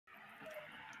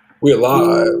We're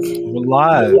live. We're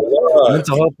live.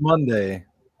 Mental Health Monday.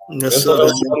 Yes, Mental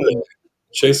Health Monday.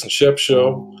 Chase and Shep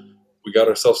show. We got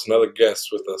ourselves another guest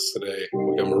with us today.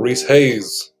 We got Maurice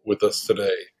Hayes with us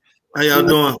today. How y'all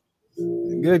doing?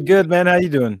 Good, man. How you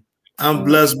doing? I'm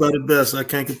blessed by the best. I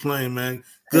can't complain, man.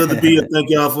 Good to be here. Thank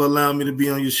y'all for allowing me to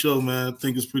be on your show, man. I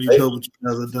think it's pretty dope what you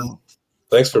guys are doing.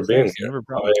 Thanks for being here.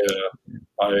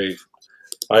 I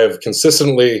have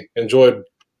consistently enjoyed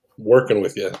working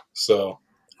with you, so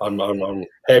I'm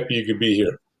happy you could be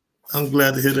here. I'm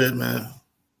glad to hear that, man.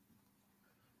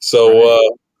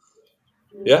 So,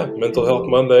 Mental Health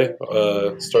Monday.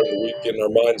 Starting the week getting our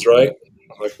minds right,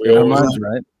 like we always minds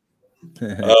right.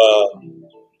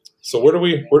 So where do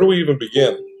we even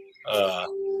begin?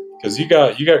 Because you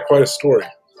got quite a story,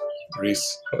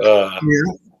 Reese.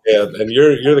 And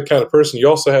you're the kind of person. You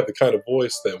also have the kind of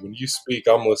voice that when you speak,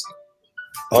 I'm listening.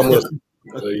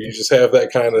 You just have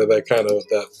that kind of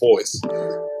voice.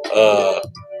 And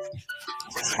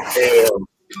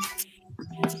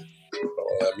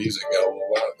that music got a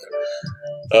little loud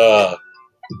there.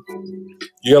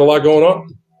 You got a lot going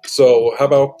on. So how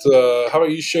about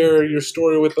you share your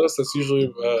story with us? That's usually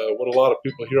what a lot of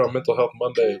people here on Mental Health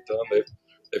Monday have done.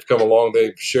 They've come along.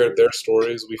 They've shared their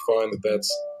stories. We find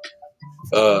that's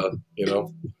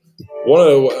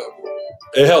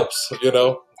it helps.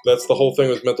 That's the whole thing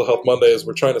with Mental Health Monday is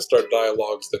we're trying to start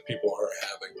dialogues that people aren't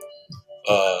having,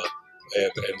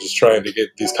 and just trying to get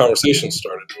these conversations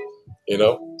started.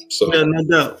 So yeah, no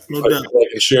doubt.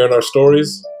 Like in sharing our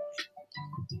stories,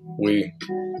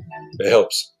 it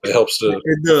helps. It helps to.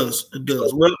 It does.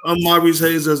 Well, I'm Maurice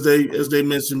Hayes, as they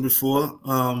mentioned before.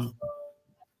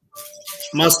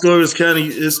 My story is kind of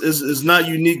it's not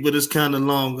unique, but it's kind of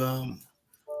long.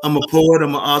 I'm a poet.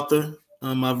 I'm an author.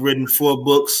 I've written 4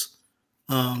 books.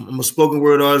 I'm a spoken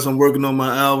word artist. I'm working on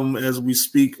my album as we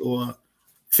speak, or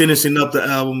finishing up the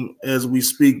album as we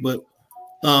speak. But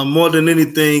more than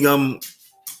anything, I'm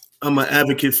an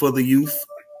advocate for the youth.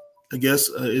 I guess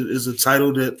is a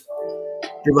title that,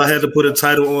 if I had to put a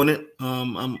title on it,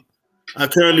 I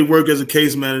currently work as a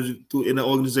case manager in an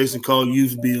organization called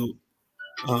Youth Build,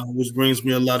 which brings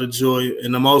me a lot of joy.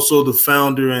 And I'm also the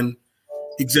founder and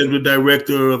executive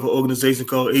director of an organization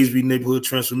called HB Neighborhood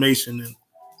Transformation. And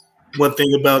one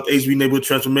thing about HB Neighborhood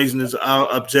Transformation is our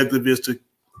objective is to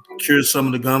cure some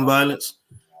of the gun violence,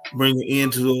 bring an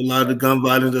end to a lot of the gun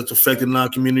violence that's affecting our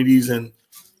communities and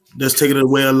that's taking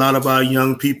away a lot of our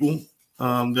young people.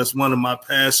 That's one of my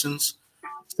passions,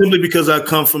 simply because I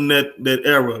come from that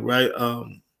era, right?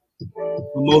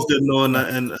 Most that know,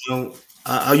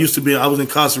 I was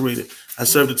incarcerated. I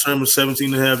served a term of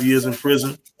 17 and a half years in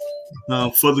prison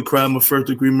for the crime of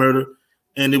first-degree murder.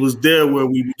 And it was there where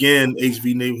we began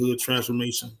HB Neighborhood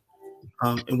Transformation,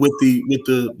 and with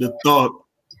the thought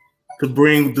to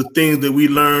bring the things that we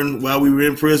learned while we were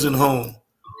in prison home,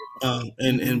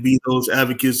 and be those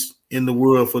advocates in the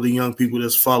world for the young people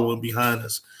that's following behind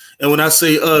us. And when I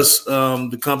say us,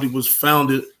 the company was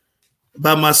founded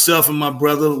by myself and my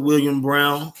brother, William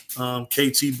Brown.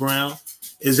 KT Brown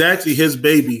is actually his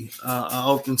baby. I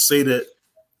often say that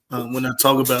when I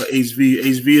talk about HV.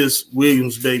 HV is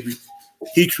William's baby.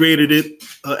 He created it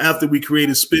after we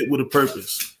created Spit with a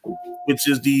Purpose, which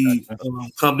is the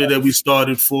company that we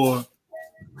started to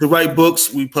write books.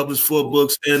 We published 4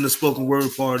 books and the spoken word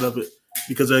part of it.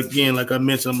 Because again, like I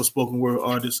mentioned, I'm a spoken word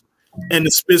artist. And the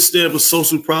Spit stand for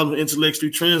social problem intellectually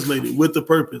translated with a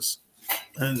purpose.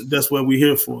 And that's what we're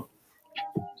here for.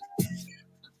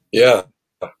 Yeah.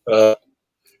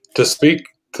 To speak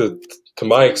to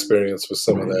my experience with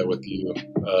some of that with you,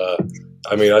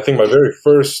 I think my very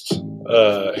first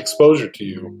exposure to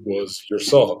you was your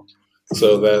song.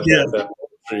 So that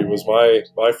poetry was my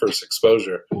first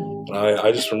exposure. And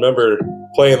I just remember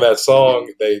playing that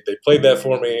song. They played that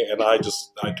for me, and I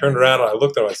turned around and I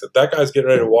looked at him. I said, "That guy's getting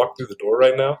ready to walk through the door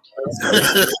right now."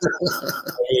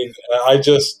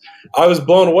 I was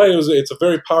blown away. It's a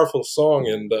very powerful song,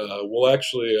 and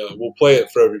we'll play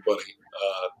it for everybody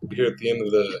here at the end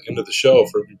of the show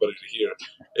for everybody to hear.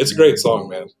 It's a great song,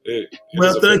 man.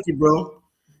 Thank you, bro.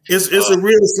 It's a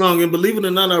real song, and believe it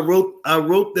or not, I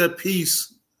wrote that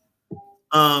piece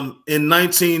in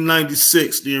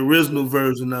 1996, the original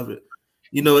version of it.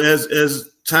 As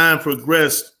time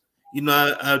progressed,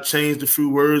 I changed a few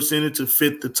words in it to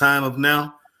fit the time of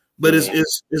now. But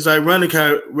it's ironic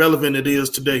how relevant it is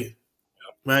today,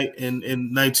 right?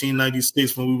 In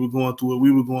 1996, when we were going through what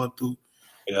we were going through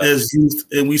as youth,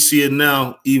 and we see it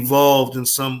now evolved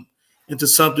into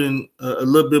something a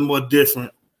little bit more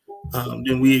different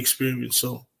than we experienced.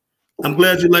 So I'm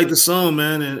glad you like the song,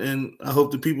 man, and I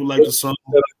hope the people like the song.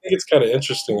 I think it's kind of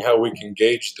interesting how we can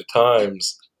gauge the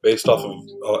times based off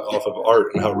of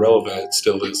art and how relevant it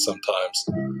still is sometimes.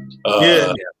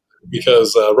 Yeah.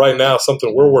 Because right now,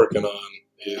 something we're working on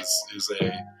is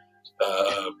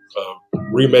a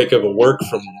remake of a work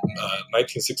from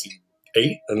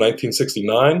 1968 or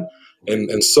 1969,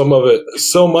 and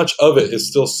so much of it is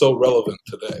still so relevant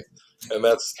today, and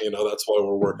that's why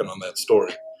we're working on that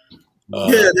story.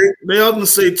 Yeah, they often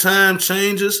say time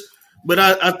changes, but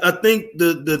I think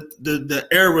the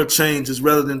era changes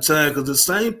rather than time, because the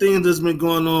same thing that's been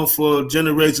going on for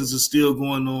generations is still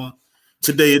going on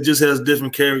today. It just has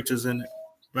different characters in it,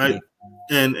 right?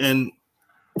 And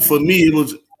for me, it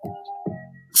was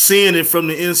seeing it from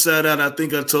the inside out. I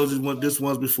think I told you this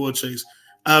once before, Chase.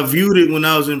 I viewed it when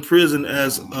I was in prison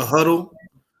as a huddle,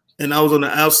 and I was on the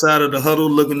outside of the huddle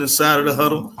looking inside of the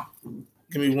huddle.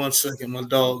 Give me 1 second, my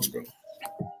dogs, bro.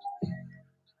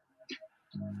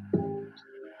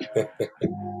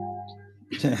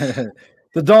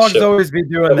 The dogs always be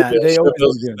doing that. They always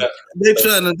be doing that. They're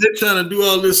trying to do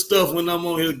all this stuff when I'm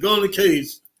on here. Go in the cage.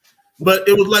 But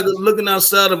it was like looking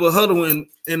outside of a huddle, and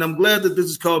I'm glad that this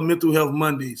is called Mental Health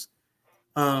Mondays,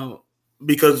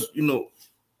 because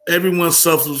everyone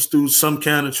suffers through some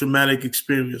kind of traumatic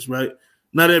experience, right?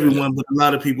 Not everyone, but a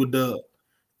lot of people do.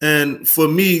 And for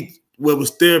me, what was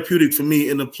therapeutic for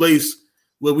me in a place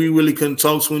where we really couldn't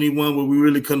talk to anyone, where we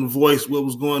really couldn't voice what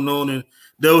was going on, and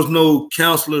there was no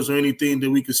counselors or anything that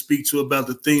we could speak to about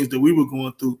the things that we were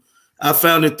going through, I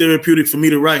found it therapeutic for me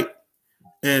to write.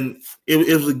 And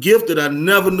it was a gift that I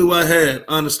never knew I had,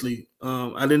 honestly.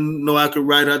 I didn't know I could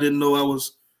write. I didn't know I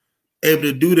was able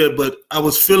to do that, but I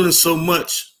was feeling so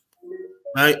much,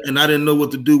 right? And I didn't know what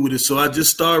to do with it. So I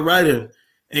just started writing,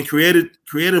 and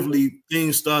creatively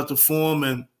things started to form.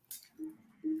 And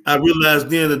I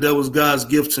realized then that was God's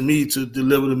gift to me to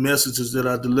deliver the messages that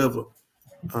I deliver.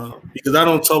 Because I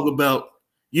don't talk about,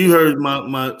 you heard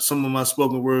some of my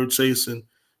spoken word, Chase, and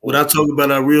what I talk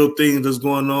about are real things that's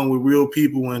going on with real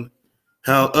people, and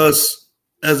how us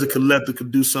as a collective could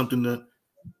do something to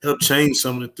help change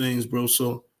some of the things, bro.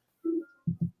 So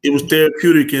it was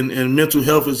therapeutic, and mental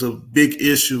health is a big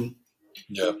issue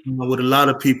with a lot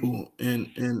of people. And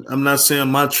I'm not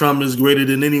saying my trauma is greater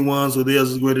than anyone's or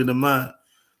theirs is greater than mine.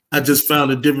 I just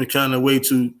found a different kind of way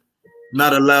to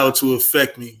not allow it to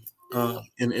affect me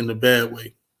in a bad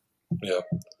way.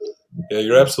 Yeah,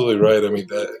 you're absolutely right. I mean,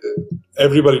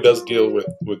 everybody does deal with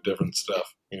different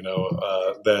stuff.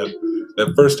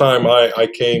 That first time I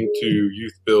came to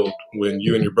Youth Build, when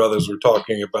you and your brothers were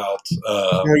talking about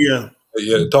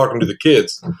talking to the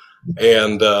kids,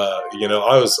 and I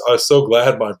was so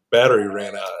glad my battery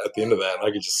ran out at the end of that, and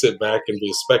I could just sit back and be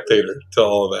a spectator to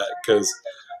all of that, because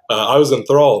I was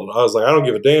enthralled. I was like, I don't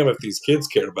give a damn if these kids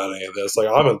care about any of this. Like,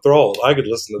 I'm enthralled. I could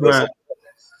listen to this. Right.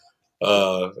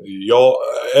 Y'all,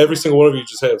 every single one of you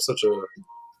just have such a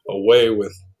way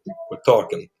with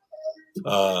talking.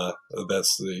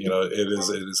 That's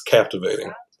it is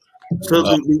captivating. So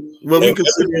what we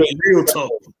consider real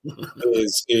talk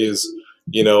is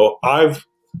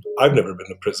I've never been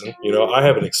to prison. I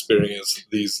haven't experienced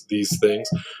these things,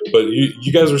 but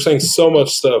you guys were saying so much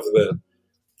stuff that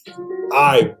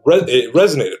it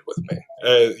resonated with me.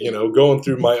 Going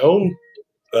through my own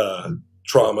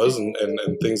traumas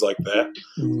and things like that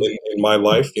in my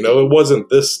life. It wasn't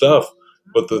this stuff,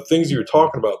 but the things you were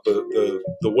talking about, the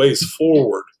ways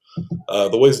forward,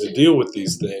 the ways to deal with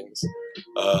these things,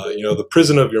 the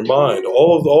prison of your mind,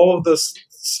 all of this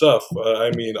stuff.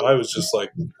 I mean, I was just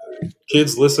like,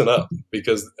 kids, listen up,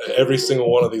 because every single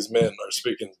one of these men are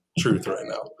speaking truth right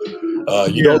now.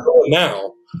 You don't know it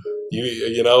now.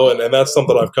 And that's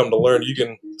something I've come to learn.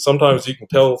 Sometimes you can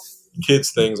tell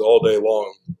kids things all day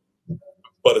long,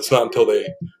 but it's not until they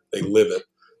live it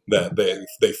that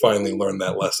they finally learn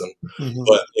that lesson. Mm-hmm.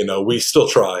 But we still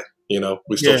try.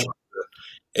 We still try.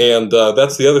 And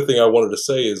that's the other thing I wanted to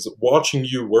say is watching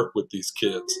you work with these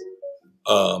kids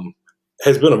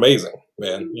has been amazing,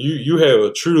 man. You have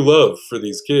a true love for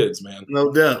these kids, man.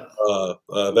 No doubt.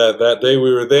 That day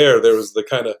we were there was the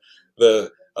kind of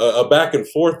a back and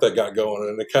forth that got going,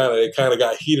 and it kind of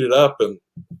got heated up, and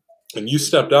you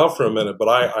stepped out for a minute, but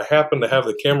I happened to have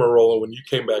the camera rolling when you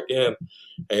came back in,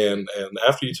 and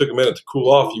after you took a minute to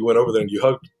cool off, you went over there and you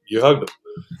hugged him,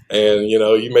 and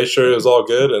you made sure it was all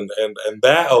good, and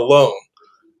that alone,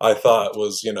 I thought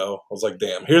was, I was like,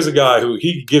 damn, here's a guy who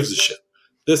he gives a shit.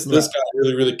 This guy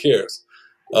really, really cares.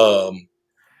 And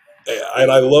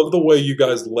I love the way you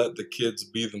guys let the kids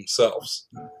be themselves.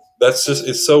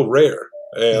 It's so rare,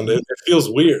 and it feels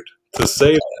weird to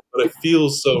say that, but it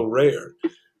feels so rare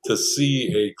to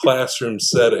see a classroom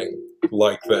setting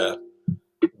like that,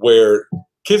 where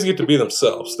kids get to be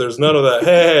themselves. There's none of that.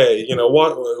 Hey, you know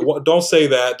what? Don't say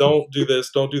that. Don't do this.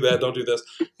 Don't do that. Don't do this.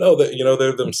 No, that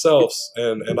they're themselves,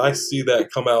 and I see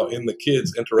that come out in the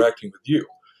kids interacting with you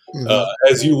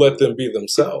as you let them be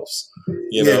themselves.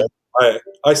 You know,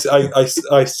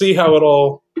 I see how it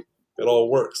all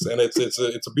works, and it's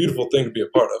a beautiful thing to be a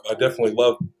part of. I definitely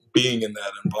love being in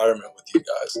that environment with you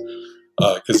guys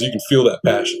because you can feel that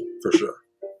passion for sure.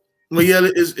 Well, yeah,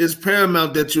 it's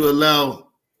paramount that you allow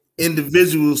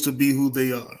individuals to be who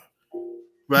they are,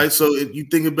 right? So if you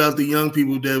think about the young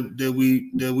people that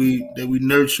we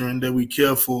nurture and that we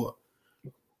care for,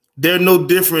 they're no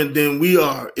different than we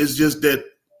are. It's just that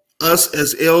us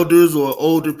as elders or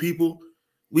older people,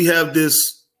 we have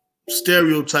this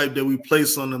stereotype that we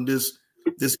place on them, this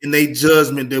innate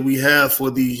judgment that we have for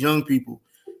these young people,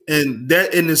 and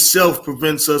that in itself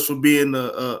prevents us from being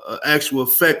a actual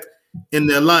effect in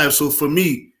their lives. So for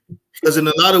me, because in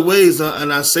a lot of ways,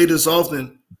 and I say this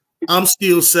often, I'm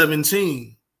still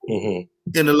 17 in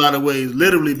a lot of ways,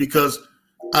 literally, because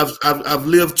I've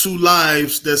lived two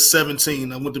lives that's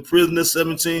 17. I went to prison at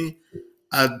 17.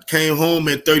 I came home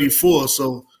at 34.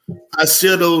 So I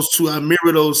share those two. I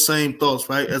mirror those same thoughts,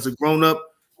 right? As a grown up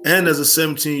and as a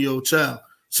 17-year-old child.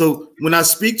 So when I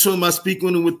speak to them, I speak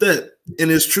with them with that, and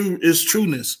it's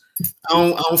trueness. I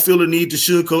don't feel the need to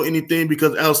sugarcoat anything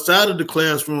because outside of the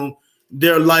classroom,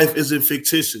 their life isn't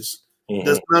fictitious.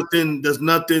 There's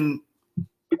nothing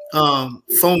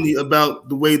phony about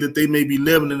the way that they may be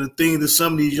living and the thing that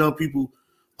some of these young people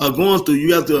are going through.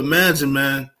 You have to imagine,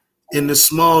 man, in the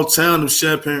small town of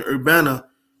Champaign-Urbana,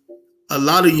 a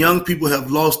lot of young people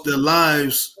have lost their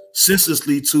lives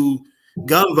senselessly to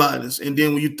gun violence. And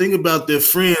then when you think about their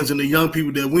friends and the young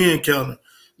people that we encounter,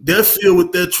 they're filled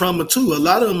with that trauma too. A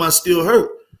lot of them are still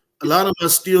hurt. A lot of them are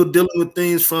still dealing with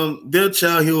things from their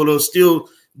childhood or still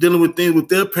dealing with things with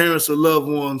their parents or loved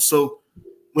ones. So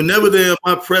whenever they're in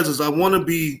my presence, I want to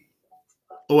be,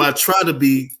 or I try to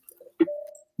be,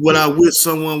 what I wish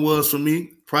someone was for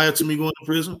me prior to me going to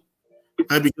prison.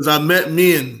 Right? Because I met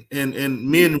men and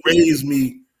men raised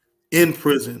me in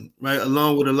prison, right?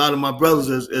 Along with a lot of my brothers,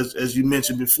 as you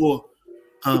mentioned before.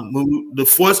 The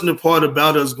fortunate part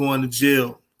about us going to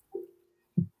jail,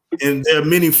 and there are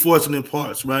many fortunate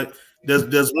parts, right?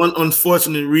 There's one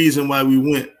unfortunate reason why we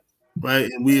went, right?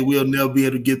 And we'll never be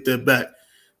able to get that back.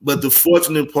 But the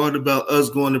fortunate part about us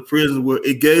going to prison where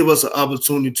it gave us an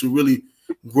opportunity to really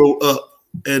grow up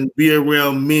and be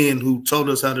around men who taught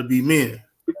us how to be men,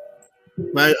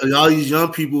 right? All these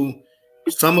young people,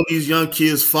 some of these young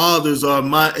kids' fathers are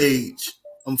my age.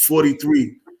 I'm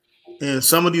 43. And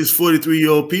some of these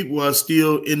 43-year-old people are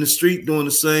still in the street doing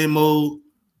the same old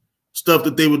stuff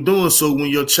that they were doing. So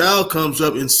when your child comes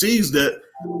up and sees that,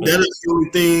 that is the only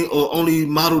thing or only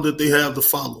model that they have to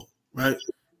follow, right?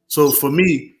 So for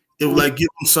me, it was like give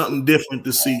them something different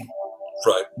to see,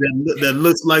 right? That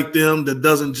looks like them, that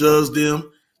doesn't judge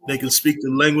them, they can speak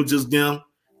the languages them,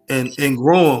 and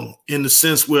grow them in the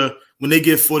sense where when they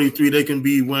get 43, they can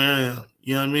be where I am.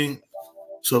 You know what I mean?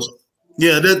 So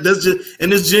yeah, that's just,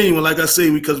 and it's genuine, like I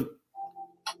say, because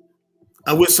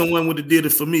I wish someone would have did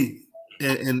it for me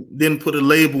and didn't put a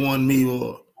label on me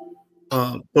or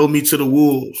throw me to the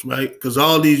wolves, right? Because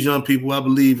all these young people, I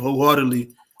believe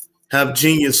wholeheartedly, have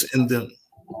genius in them.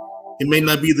 It may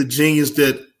not be the genius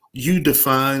that you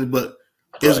define, but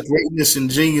there's greatness and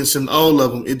genius in all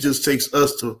of them. It just takes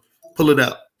us to pull it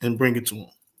out and bring it to them.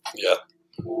 Yeah.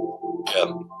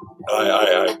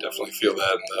 I definitely feel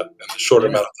that in the short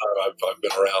amount of time I've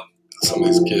been around some of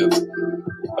these kids.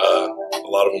 A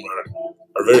lot of them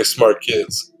are very smart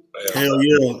kids. And, hell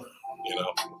yeah. You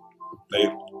know,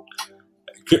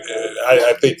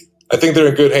 I think they're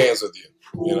in good hands with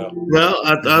you. You know. Well,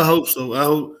 I hope so.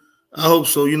 I hope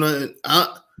so. You know,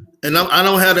 I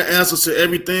don't have the answers to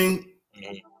everything,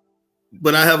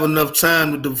 but I have enough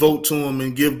time to devote to them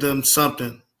and give them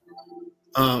something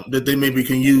that they maybe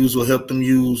can use or help them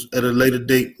use at a later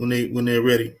date when they're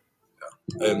ready.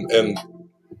 And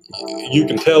you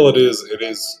can tell it is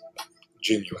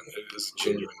genuine. It is a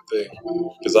genuine thing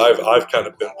because I've kind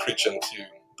of been preaching to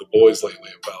the boys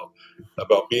lately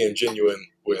about being genuine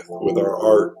with our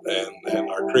art and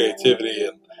our creativity,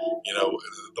 and you know,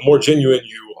 the more genuine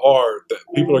you are, that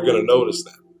people are going to notice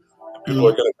that. And people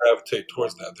are going to gravitate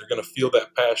towards that. They're going to feel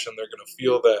that passion. They're going to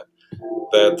feel that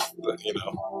you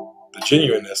know, the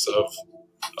genuineness of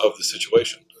the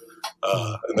situation,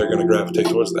 and they're going to gravitate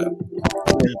towards that.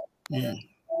 Yeah.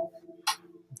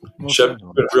 Shep's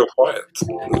been real quiet.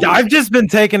 Yeah, I've just been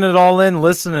taking it all in,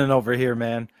 listening over here,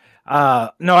 man.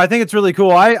 No, I think it's really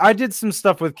cool. I did some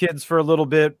stuff with kids for a little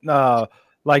bit,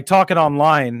 like talking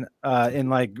online in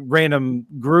like random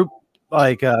group,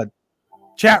 like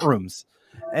chat rooms,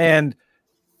 and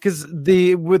because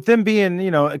with them being, you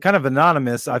know, kind of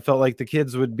anonymous, I felt like the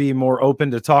kids would be more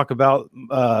open to talk about,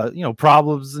 you know,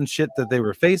 problems and shit that they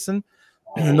were facing.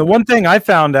 And the one thing I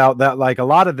found out that like a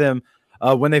lot of them,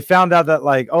 when they found out that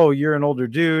like, oh, you're an older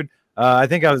dude, I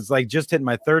think I was like just hitting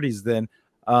my 30s then.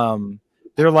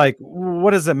 They're like,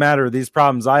 what does it matter? These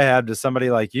problems I have to somebody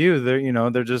like you, they're, you know,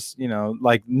 they're just, you know,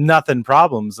 like nothing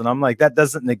problems. And I'm like, that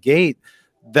doesn't negate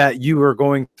that you are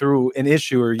going through an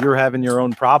issue or you're having your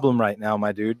own problem right now,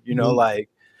 my dude. You know, like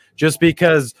just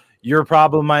because your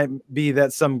problem might be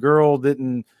that some girl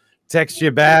didn't text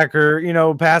you back or, you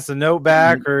know, pass a note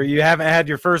back, or you haven't had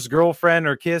your first girlfriend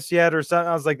or kiss yet or something.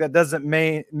 I was like, that doesn't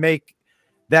make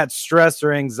that stress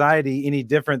or anxiety any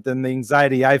different than the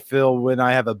anxiety I feel when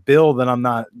I have a bill that I'm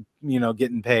not, you know,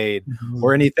 getting paid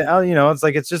or anything. You know, it's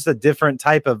like, it's just a different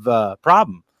type of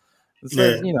problem. It's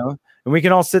like, you know, and we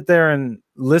can all sit there and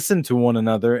listen to one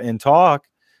another and talk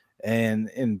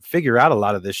and figure out a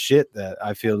lot of this shit that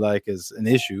I feel like is an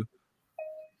issue.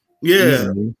 Yeah.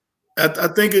 Easily. I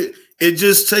think it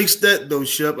just takes that though,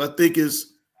 Shep. I think it's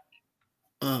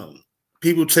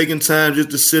people taking time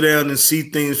just to sit down and see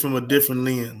things from a different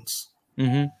lens.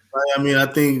 Right? I mean, I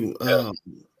think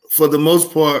for the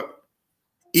most part,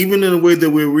 even in the way that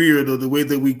we're reared or the way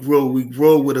that we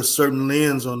grow with a certain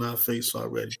lens on our face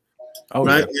already.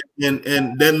 Right. Yeah.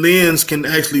 And that lens can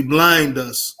actually blind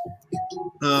us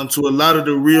to a lot of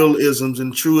the real isms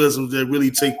and truisms that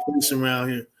really take place around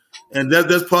here. And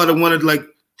that's part of one of like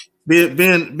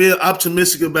being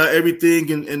optimistic about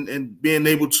everything and being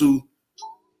able to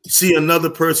see another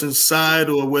person's side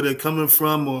or where they're coming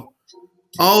from, or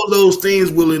all those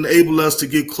things will enable us to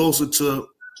get closer to,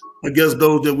 I guess,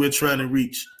 those that we're trying to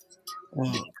reach.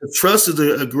 Trust is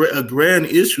a grand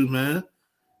issue, man.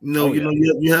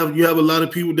 You have a lot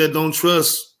of people that don't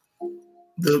trust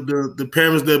the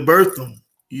parents that birthed them.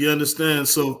 You understand?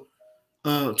 So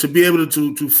to be able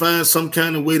to find some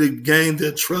kind of way to gain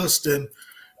their trust, and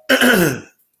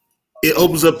it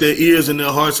opens up their ears and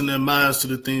their hearts and their minds to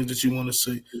the things that you want to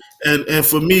say. And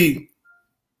for me,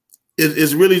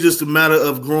 it's really just a matter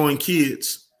of growing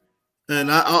kids.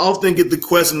 And I often get the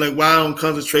question like, why I don't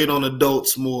concentrate on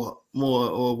adults more,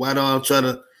 or why don't I try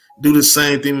to do the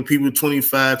same thing with people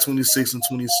 25, 26, and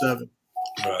 27.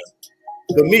 Right.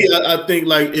 For me, I think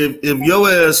like if your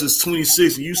ass is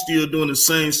 26 and you still doing the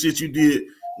same shit you did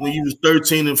when you was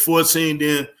 13 and 14,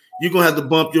 then you're going to have to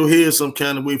bump your head some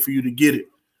kind of way for you to get it.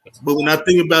 But when I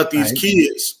think about these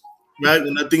kids, right,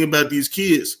 when I think about these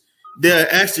kids, they're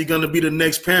actually going to be the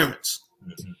next parents.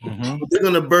 They're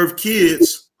going to birth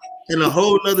kids in a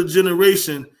whole other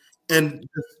generation, and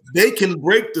they can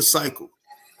break the cycle.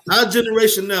 Our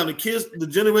generation now, the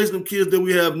generation of kids that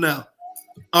we have now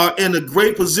are in a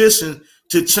great position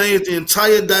to change the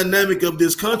entire dynamic of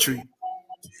this country,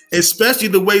 especially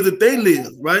the way that they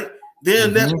live, right? They're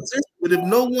in that position. But if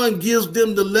no one gives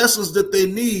them the lessons that they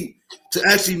need to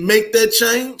actually make that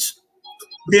change,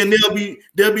 then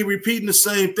they'll be repeating the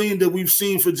same thing that we've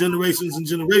seen for generations and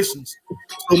generations.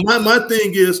 So my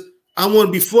thing is,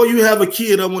 before you have a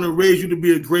kid, I want to raise you to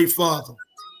be a great father.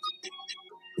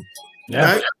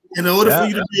 Yeah. Right? And in order for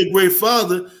you to be a great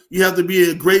father, you have to be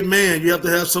a great man. You have to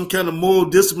have some kind of moral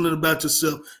discipline about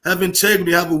yourself, have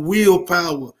integrity, have a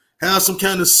willpower, have some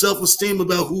kind of self-esteem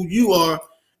about who you are,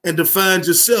 and define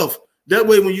yourself. That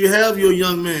way, when you have your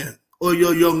young man or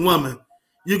your young woman,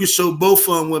 you can show both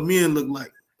of them what men look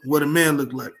like, what a man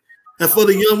look like. And for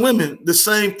the young women, the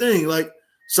same thing. Like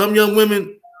some young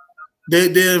women,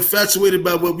 they're infatuated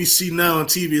by what we see now on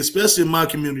TV, especially in my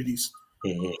communities.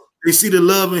 They see the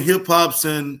love in hip hops,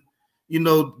 and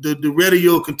the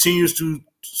radio continues to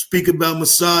speak about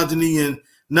misogyny, and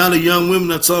now the young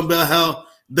women are talking about how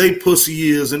they pussy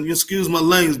is. And excuse my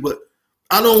language, but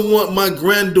I don't want my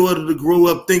granddaughter to grow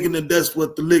up thinking that that's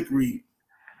what the lick read.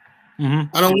 I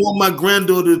don't want my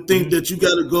granddaughter to think that you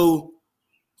got to go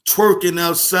twerking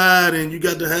outside and you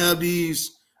got to have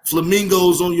these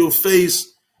flamingos on your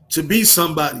face to be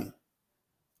somebody.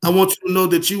 I want you to know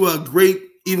that you are great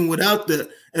even without that.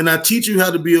 And I teach you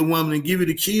how to be a woman and give you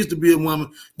the keys to be a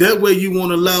woman. That way you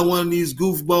won't allow one of these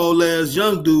goofball ass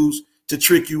young dudes to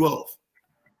trick you off.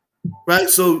 Right?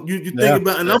 So you think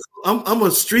about, and I'm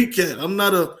a street cat.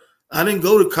 I didn't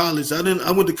go to college.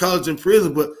 I went to college in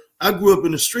prison, but I grew up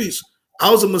in the streets. I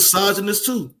was a misogynist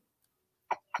too.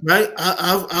 Right?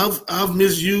 I've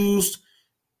misused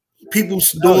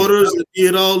people's daughters and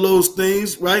did all those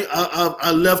things. Right?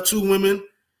 I left 2 women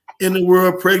in the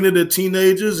world pregnant at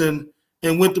teenagers and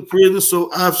went to prison.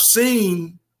 So I've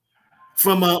seen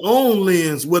from my own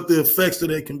lens what the effects of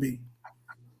that can be.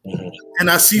 And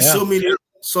I see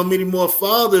so many more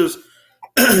fathers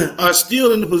are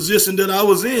still in the position that I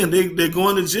was in. They're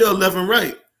going to jail left and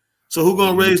right. So who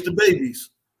gonna raise the babies?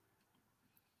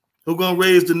 Who gonna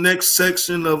raise the next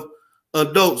section of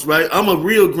adults, right? I'm a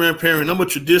real grandparent. I'm a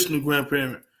traditional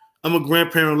grandparent. I'm a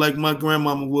grandparent like my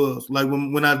grandmama was. Like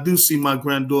when I do see my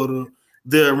granddaughter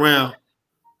there around.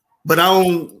 But I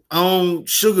don't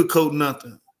sugarcoat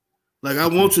nothing. Like I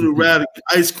want you to ride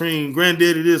ice cream,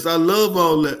 granddaddy this. I love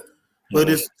all that. But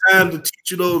it's time to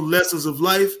teach you those lessons of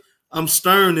life. I'm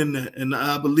stern in that, and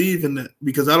I believe in that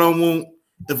because I don't want,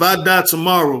 if I die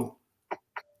tomorrow,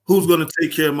 who's going to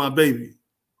take care of my baby?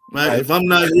 Right? If I'm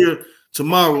not here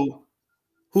tomorrow,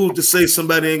 who's to say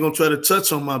somebody ain't going to try to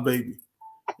touch on my baby?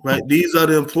 Right? These are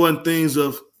the important things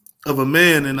of a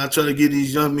man, and I try to give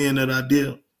these young men that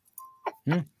idea.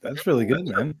 That's really good,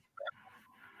 man.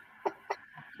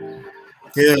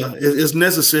 Yeah, it's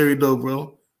necessary though,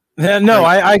 bro. Yeah, no,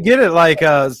 I get it. Like,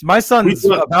 my son's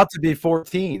about to be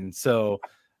 14, so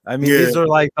I mean, these are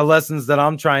like the lessons that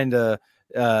I'm trying to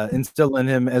instill in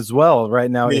him as well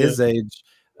right now at his age,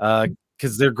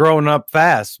 because they're growing up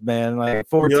fast, man. Like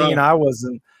 14,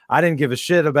 I didn't give a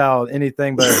shit about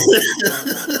anything but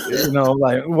you know,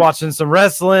 like watching some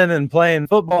wrestling and playing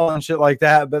football and shit like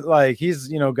that. But like he's,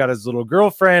 you know, got his little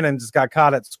girlfriend and just got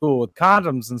caught at school with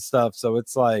condoms and stuff. So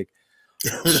it's like,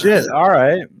 shit, all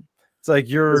right. It's like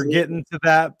you're getting to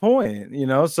that point, you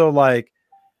know. So like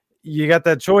you got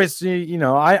that choice. You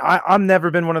know, I've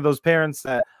never been one of those parents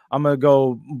that I'm gonna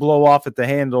go blow off at the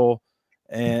handle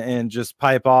and just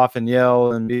pipe off and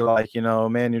yell and be like, you know,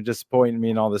 man, you're disappointing me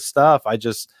and all this stuff. I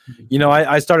just, you know,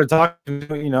 I started talking,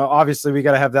 you know, obviously we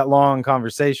got to have that long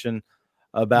conversation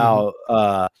about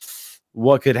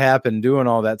what could happen doing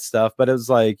all that stuff. But it was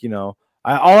like, you know,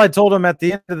 all I told him at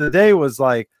the end of the day was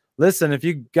like, listen, if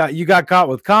you got caught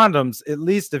with condoms, at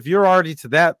least if you're already to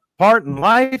that part in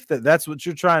life that's what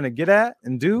you're trying to get at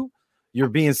and do, you're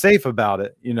being safe about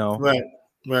it, you know.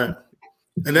 Right.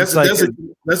 And that's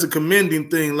a commending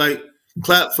thing. Like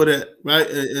clap for that, right?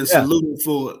 And salute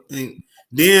for it. And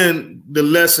then the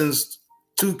lessons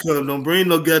to come. Don't bring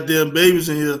no goddamn babies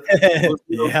in here.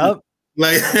 Yep.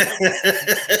 Like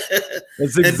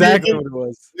that's exactly what it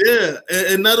was. Yeah,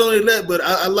 and not only that, but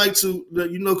I like to,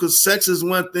 you know, because sex is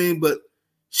one thing, but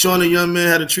showing a young man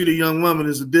how to treat a young woman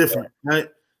is a different, right?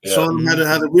 Yeah. Showing them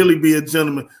how to really be a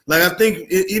gentleman. Like I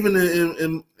think even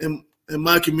in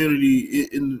my community,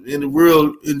 in the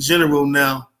world in general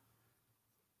now,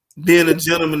 being a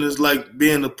gentleman is like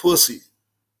being a pussy,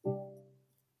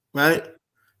 right?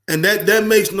 And that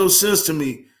makes no sense to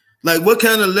me. Like, what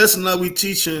kind of lesson are we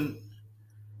teaching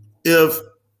if,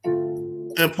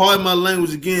 and pardon my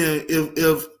language again,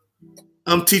 if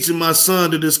I'm teaching my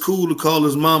son that it's cool to call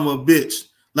his mama a bitch,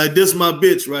 like this my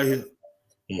bitch right here,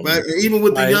 right? And even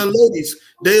with the young ladies,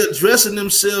 they're addressing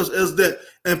themselves as that.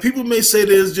 And people may say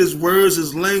there's just words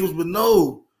as language, but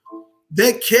no,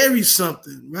 that carries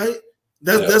something, right?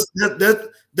 That's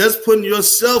putting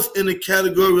yourself in the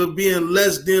category of being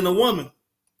less than a woman,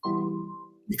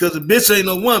 because a bitch ain't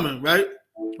no woman, right?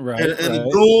 Right. And the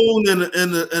goon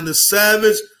and the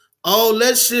savage, all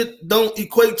that shit don't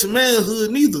equate to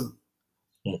manhood neither.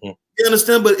 You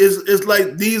understand? But it's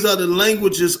like these are the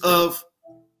languages of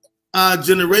our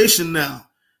generation now.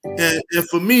 And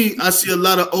for me, I see a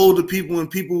lot of older people and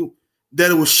people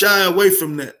that will shy away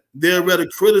from that. They'd rather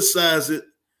criticize it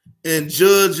and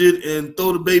judge it and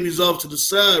throw the babies off to the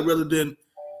side rather than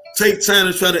take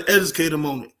time to try to educate them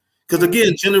on it. Because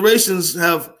again, generations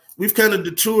we've kind of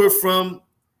detoured from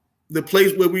the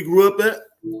place where we grew up at,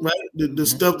 right? The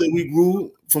stuff that we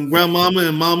grew from grandmama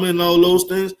and mama and all those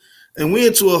things. And we're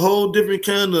into a whole different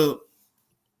kind of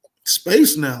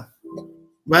space now.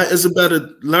 Right, it's about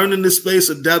learning the space,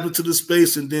 adapting to the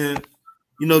space, and then,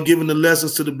 you know, giving the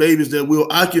lessons to the babies that will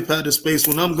occupy the space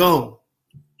when I'm gone.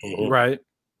 Right.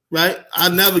 I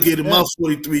navigated my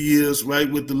 43 years, right,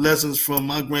 with the lessons from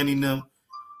my granny now,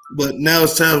 but now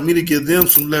it's time for me to give them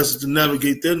some lessons to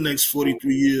navigate their next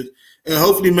 43 years, and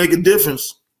hopefully make a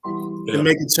difference and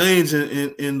make a change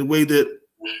in the way that,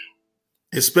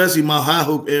 especially my high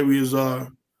hope areas are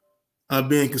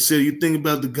being considered. You think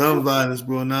about the gun violence,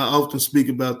 bro, and I often speak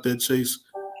about that, Chase.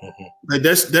 Like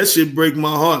that shit break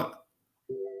my heart.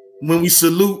 When we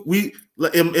salute, we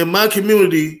like in my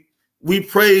community, we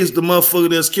praise the motherfucker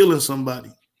that's killing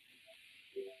somebody.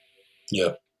 Yeah.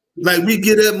 Like we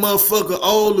give that motherfucker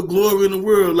all the glory in the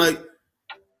world. Like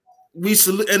we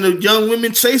salute, and the young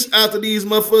women chase after these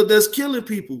motherfuckers that's killing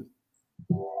people.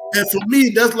 And for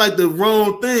me, that's like the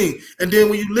wrong thing. And then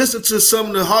when you listen to some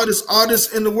of the hardest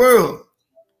artists in the world,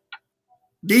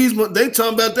 they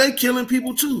talking about they killing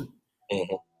people too.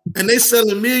 And they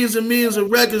selling millions and millions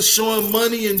of records showing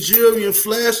money and jewelry and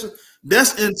flashing.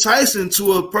 that's enticing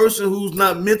to a person who's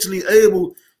not mentally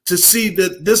able to see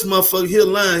that this motherfucker here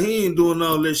lying. He ain't doing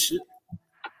all that shit.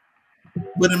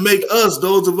 But it make us,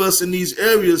 those of us in these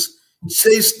areas,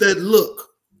 chase that look.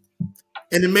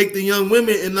 And it make the young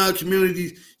women in our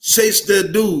community chase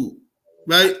that dude,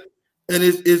 right? And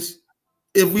it's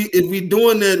if we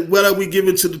doing that, what are we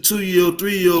giving to the 2-year-old,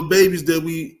 3-year-old babies that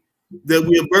we are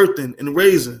birthing and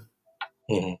raising?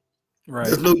 Mm-hmm. Right.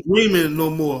 There's no dreaming no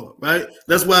more, right?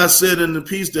 That's why I said in the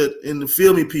piece that in the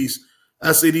Feel Me piece,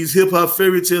 I say these hip hop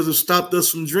fairy tales have stopped us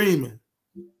from dreaming.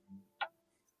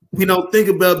 We don't think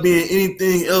about being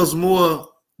anything else more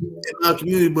in our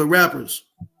community but rappers.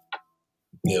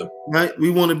 Yeah. Right? We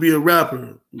want to be a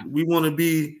rapper. We want to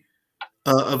be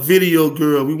a video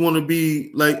girl. We want to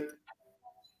be like,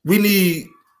 we need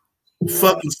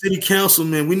fucking city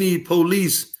councilmen. We need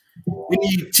police. We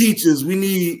need teachers. We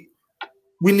need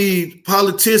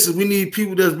politicians. We need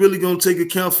people that's really going to take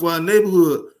account for our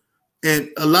neighborhood. And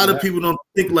a lot of people don't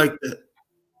think like that.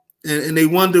 And they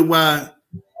wonder why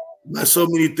so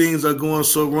many things are going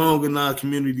so wrong in our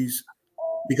communities,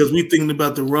 because we're thinking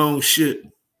about the wrong shit.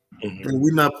 Mm-hmm. And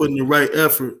we're not putting the right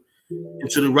effort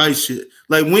into the right shit.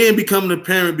 Like when becoming a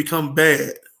parent become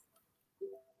bad.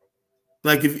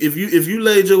 Like if you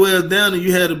laid your ass down and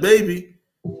you had a baby,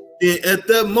 then at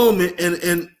that moment,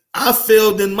 and I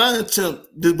failed in my attempt,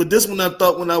 but this one I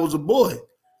thought when I was a boy.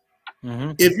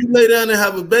 Mm-hmm. If you lay down and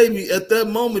have a baby, at that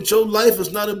moment, your life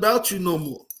is not about you no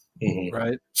more. Mm-hmm.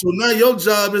 Right. So now your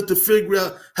job is to figure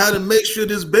out how to make sure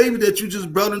this baby that you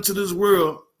just brought into this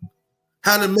world,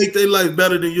 how to make their life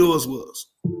better than yours was.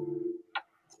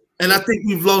 And I think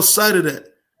we've lost sight of that.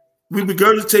 We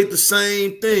regurgitate the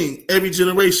same thing every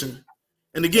generation.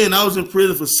 And again, I was in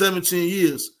prison for 17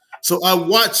 years. So I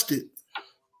watched it.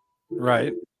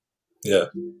 Right. Yeah.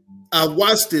 I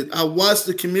watched it. I watched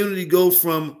the community go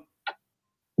from,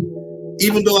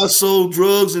 even though I sold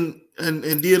drugs and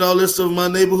did all that stuff in my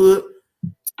neighborhood,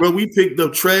 bro, we picked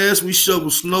up trash, we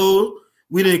shoveled snow,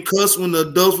 we didn't cuss when the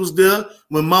adults was there.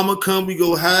 When mama come, we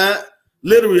go hide.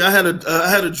 Literally, I had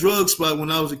a drug spot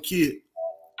when I was a kid,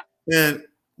 and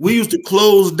we used to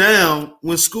close down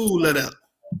when school let out.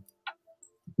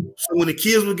 So when the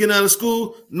kids were getting out of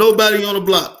school, nobody on the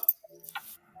block.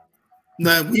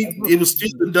 Now it was still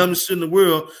the dumbest shit in the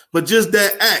world, but just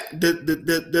that act that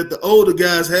the older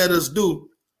guys had us do,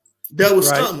 that was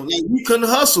something. Like we couldn't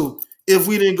hustle if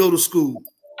we didn't go to school.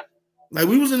 Like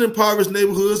we was in impoverished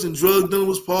neighborhoods and drug dealing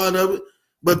was part of it.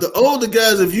 But the older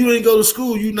guys, if you ain't go to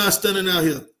school, you're not standing out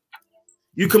here.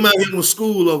 You come out here with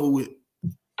school over with.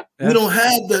 Yeah. We don't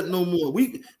have that no more.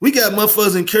 We got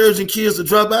motherfuckers encouraging kids to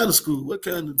drop out of school. What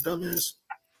kind of dumbass?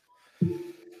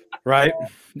 Right.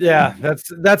 Yeah,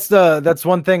 that's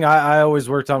one thing I always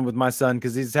worked on with my son,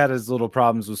 because he's had his little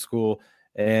problems with school,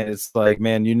 and it's like,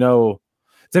 man,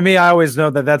 to me, I always know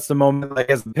that that's the moment. Like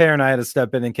as a parent, I had to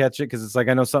step in and catch it, because it's like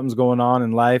I know something's going on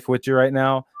in life with you right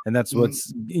now, and that's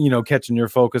what's catching your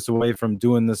focus away from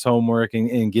doing this homework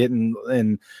and getting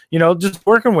and just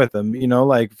working with them.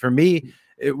 Like for me,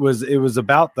 it was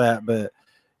about that. But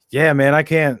yeah, man, I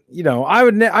can't.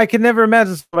 I could never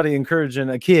imagine somebody encouraging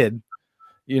a kid,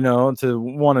 to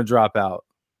want to drop out.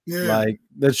 Yeah. Like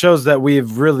that shows that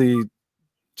we've really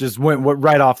just went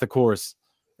right off the course.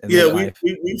 Yeah, we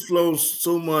flow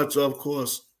so much off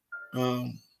course,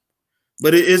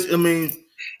 but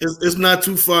it's not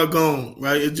too far gone,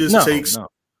 right? It just takes us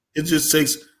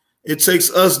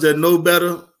that know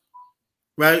better,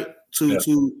 right,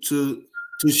 to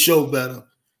show better,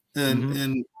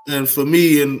 and for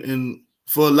me and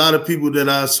for a lot of people that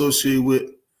I associate with,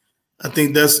 I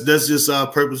think that's just our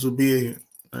purpose of being here,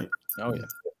 right? Oh yeah,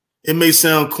 it may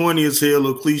sound corny as hell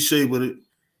or cliche, but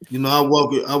I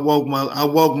walk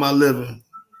my living.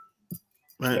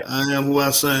 Right, yeah. I am who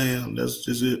I say I am. That's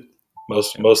just it.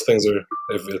 Most things are.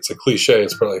 If it's a cliche,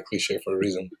 it's probably a cliche for a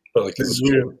reason. Probably because it's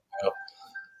true.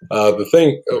 The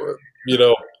thing,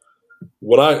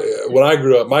 when I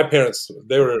grew up, my parents,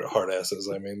 they were hard asses.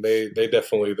 I mean, they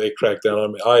definitely cracked down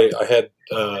on me. I had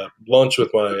lunch with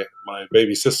my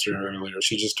baby sister earlier.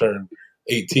 She just turned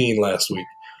 18 last week.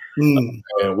 And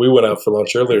we went out for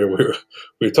lunch earlier. We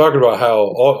were talking about how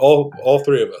all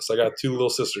three of us, I got two little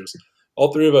sisters,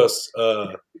 all three of us,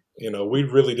 we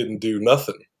really didn't do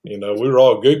nothing. We were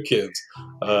all good kids.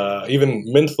 Even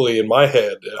mentally in my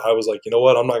head, I was like, you know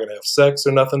what? I'm not going to have sex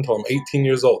or nothing until I'm 18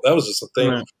 years old. That was just a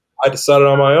thing I decided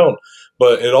on my own.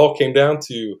 But it all came down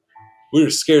to, we were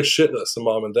scared shitless of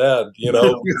mom and dad.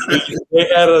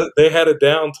 They had it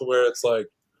down to where it's like,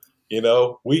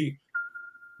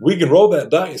 we can roll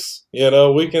that dice.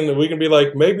 We can be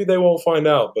like, maybe they won't find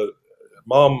out, but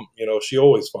Mom, you know, she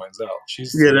always finds out.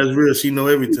 Yeah, that's real. She know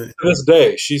everything. To this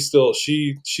day, she still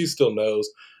knows.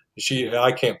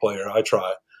 I can't play her. I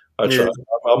try. Yeah.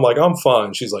 I'm like, I'm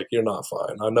fine. She's like, you're not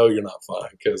fine. I know you're not fine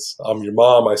because I'm your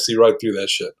mom. I see right through that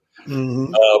shit.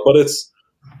 Mm-hmm. But it's,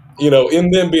 you know, in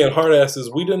them being hard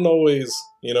asses, we didn't always,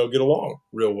 you know, get along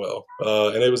real well.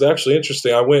 And it was actually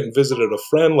interesting. I went and visited a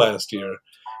friend last year,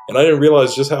 and I didn't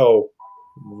realize just how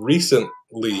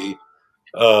recently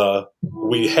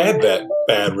we had that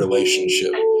bad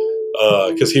relationship.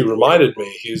 Because he reminded me,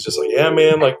 he was just like, yeah,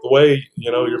 man, like the way, you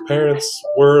know, your parents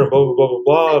were, and blah, blah, blah, blah,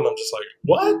 blah. And I'm just like,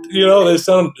 what? You know, they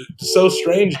sound so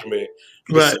strange to me.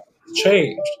 Right. It's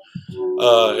changed.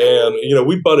 And, you know,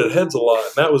 we butted heads a lot.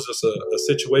 And that was just a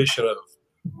situation of,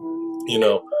 you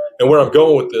know, and where I'm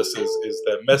going with this is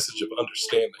that message of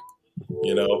understanding.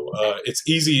 You know, it's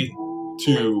easy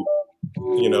to,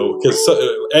 you know, because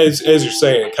as you're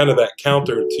saying, kind of that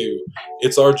counter to,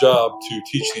 it's our job to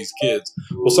teach these kids.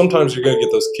 Well, sometimes you're going to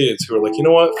get those kids who are like, you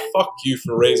know what, fuck you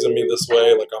for raising me this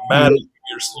way. Like, I'm mad at you.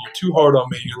 You're too hard on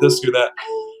me. You're this, you're that.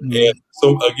 And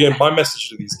so, again, my message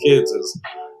to these kids is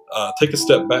take a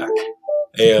step back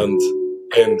and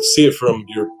see it from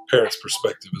your parents'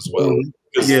 perspective as well.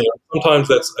 Because you know, sometimes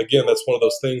that's one of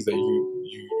those things that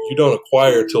you don't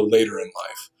acquire till later in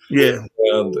life. Yeah.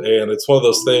 And it's one of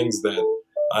those things that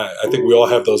I think we all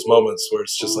have those moments where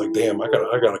it's just like, damn, I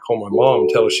gotta call my mom and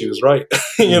tell her she was right.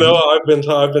 You know, I've been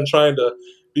trying to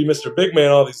be Mr. Big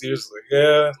Man all these years. Like,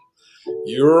 yeah,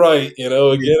 you're right. You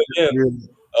know, again.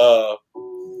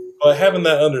 But having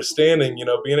that understanding, you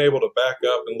know, being able to back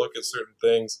up and look at certain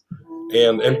things,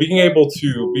 and being able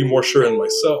to be more sure in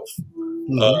myself,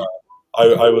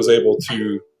 I was able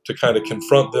to kind of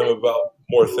confront them about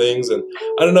more things. And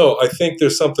I don't know, I think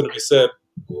there's something to be said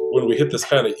when we hit this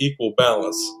kind of equal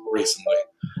balance recently,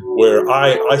 where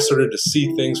I started to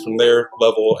see things from their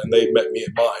level and they met me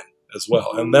at mine as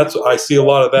well. And I see a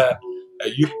lot of that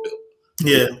at Youth Build.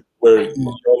 Yeah. Where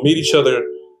you meet each other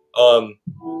on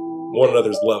one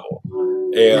another's level.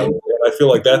 And I feel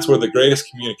like that's where the greatest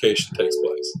communication takes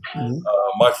place.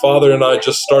 My father and I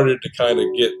just started to kind of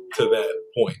get to that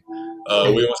point.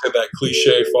 We always had that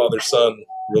cliche father-son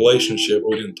relationship.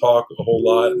 We didn't talk a whole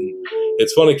lot. And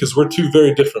it's funny because we're two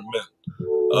very different men.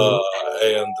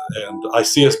 And I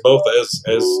see us both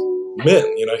as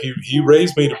men. You know, he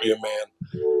raised me to be a man.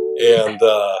 And,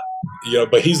 you know,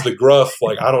 but he's the gruff,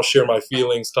 like, I don't share my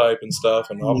feelings type and stuff.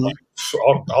 And I'm like,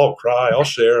 I'll cry, I'll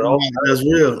share. That's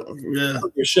real. Yeah.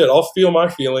 Shit, I'll feel my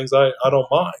feelings. I don't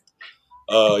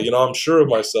mind. You know, I'm sure of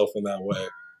myself in that way.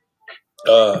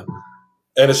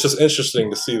 And it's just interesting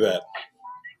to see that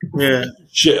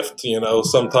shift, you know,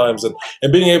 sometimes. And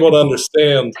being able to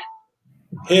understand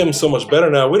him so much better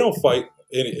now. We don't fight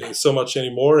so much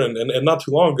anymore. And not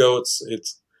too long ago, it's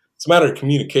a matter of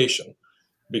communication.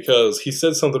 Because he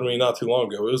said something to me not too long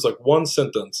ago. It was like one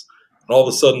sentence, and all of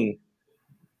a sudden,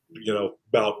 you know,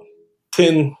 about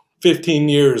 10, 15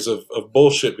 years of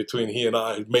bullshit between he and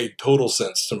I made total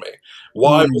sense to me.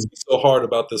 Why was he so hard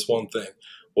about this one thing?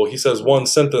 Well, he says one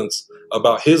sentence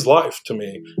about his life to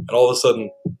me, and all of a sudden,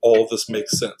 all of this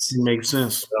makes sense. It makes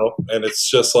sense. You know? And it's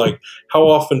just like, how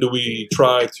often do we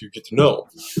try to get to know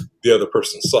the other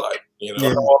person's side? You know,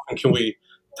 how often can we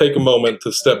take a moment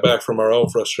to step back from our own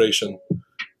frustration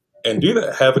and do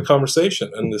that, have a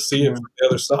conversation, and to see it from the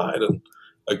other side, and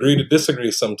agree to disagree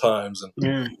sometimes. And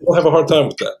we'll have a hard time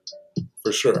with that,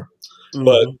 for sure.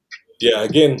 But yeah,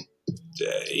 again,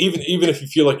 even if you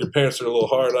feel like your parents are a little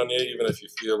hard on you, even if you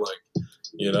feel like,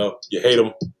 you know, you hate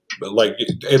them, but like,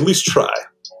 at least try.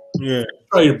 Yeah,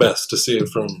 try your best to see it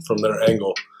from their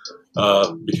angle,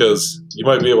 because you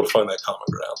might be able to find that common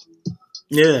ground.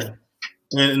 Yeah.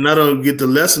 And I don't get the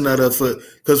lesson out of it,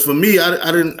 because for me,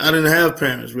 I didn't have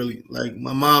parents really. Like,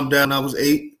 my mom died when I was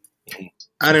 8.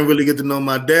 I didn't really get to know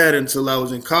my dad until I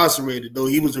was incarcerated. Though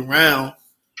he was around,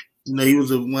 you know, he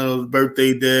was one of those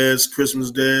birthday dads,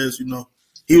 Christmas dads. You know,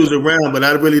 he was around, but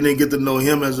I really didn't get to know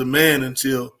him as a man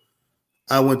until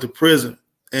I went to prison.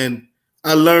 And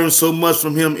I learned so much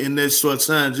from him in that short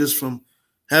time, just from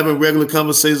having regular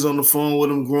conversations on the phone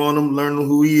with him, growing him, learning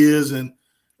who he is, and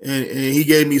he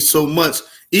gave me so much.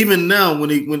 Even now,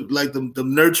 when like the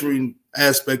nurturing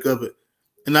aspect of it,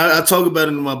 and I talk about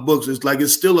it in my books, it's like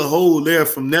it's still a hole there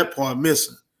from that part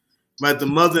missing. Right, the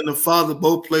mother and the father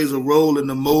both plays a role in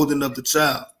the molding of the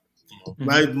child.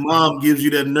 Right, mom gives you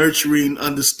that nurturing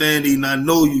understanding. I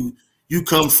know you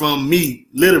come from me,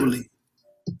 literally,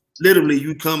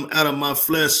 you come out of my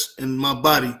flesh and my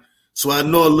body. So I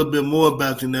know a little bit more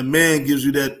about you. And that man gives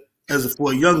you that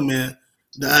for a young man,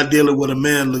 the ideal of what a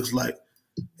man looks like.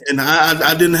 And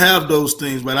I didn't have those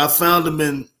things, but I found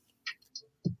them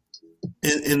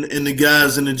and the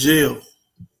guys in the jail,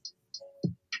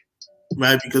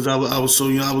 right? Because I was so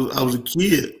young, I was a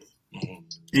kid,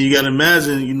 and you got to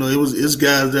imagine, it's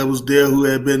guys that was there who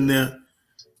had been there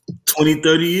 20,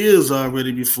 30 years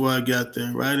already before I got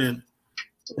there, right?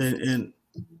 And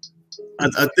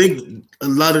I think a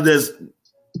lot of that's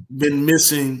been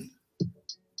missing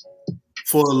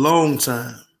for a long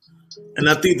time. And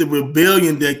I think the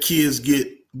rebellion that kids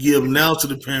give now to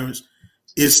the parents,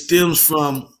 it stems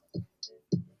from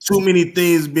too many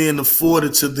things being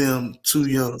afforded to them too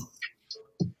young,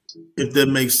 if that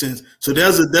makes sense. So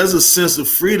there's a sense of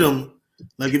freedom.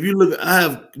 Like if you look, I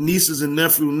have nieces and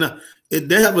nephews now.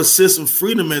 They have a sense of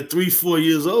freedom at 3, 4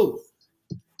 years old,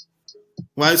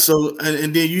 right? So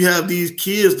and then you have these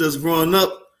kids that's growing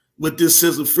up with this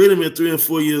sense of freedom at 3 and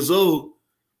 4 years old.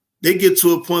 They get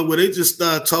to a point where they just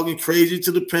start talking crazy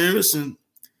to the parents and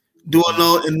doing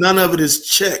all, and none of it is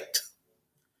checked.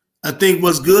 I think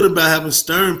what's good about having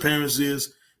stern parents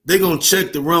is they're gonna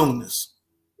check the wrongness.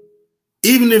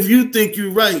 Even if you think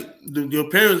you're right, your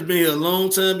parents been here a long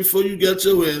time before you got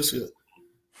your ass here.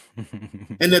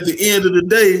 And at the end of the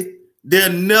day, they're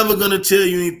never gonna tell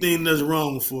you anything that's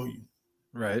wrong for you.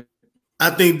 Right. I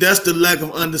think that's the lack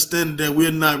of understanding that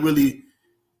we're not really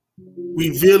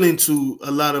revealing to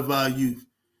a lot of our youth.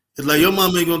 It's like your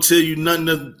mom ain't gonna tell you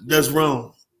nothing that's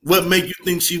wrong. What make you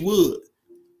think she would?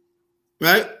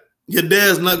 Right? Your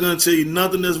dad's not gonna tell you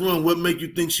nothing that's wrong. What make you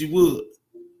think she would?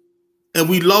 And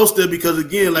we lost that because,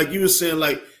 again, like you were saying,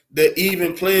 like that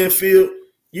even playing field,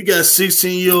 you got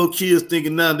 16-year-old kids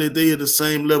thinking now that they at the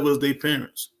same level as their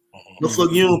parents. No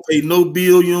fuck, you don't pay no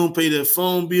bill, you don't pay that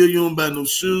phone bill, you don't buy no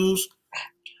shoes.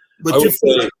 But you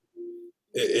feel like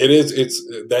it's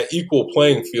that equal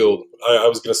playing field. I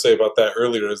was going to say about that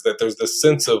earlier is that there's this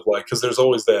sense of like, because there's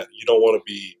always that you don't want to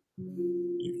be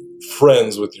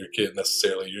friends with your kid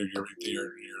necessarily. You're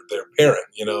their parent,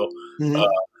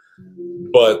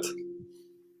 but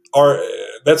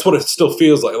that's what it still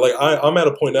feels like. Like I'm at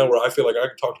a point now where I feel like I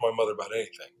can talk to my mother about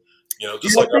anything.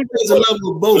 Just like I think there's a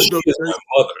level of both. She is my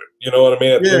mother. You know what I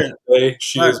mean? At the end of the day,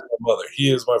 she is my mother.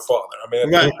 He is my father. I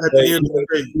mean, at the end of the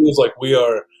day, it feels like we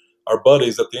are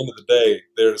buddies. At the end of the day,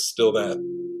 there's still that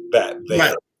there.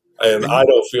 Right. And I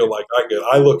don't feel like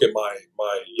I look at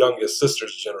my youngest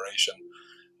sister's generation,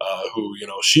 who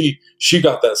she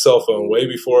got that cell phone way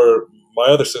before my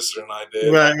other sister and I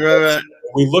did. Right.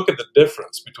 We look at the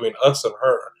difference between us and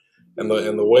her, and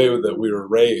the way that we were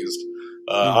raised.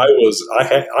 I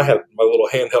had my little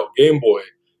handheld Game Boy,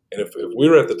 and if we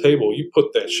were at the table, you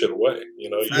put that shit away. You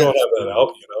don't have that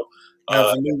out.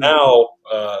 Now,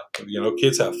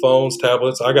 kids have phones,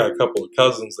 tablets. I got a couple of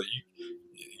cousins that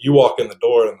you walk in the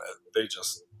door and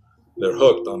they're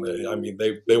hooked on it. I mean,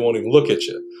 they won't even look at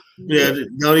you. Yeah, they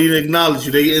don't even acknowledge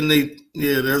you.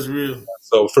 That's real.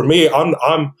 So for me,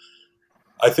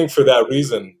 I think for that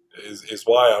reason is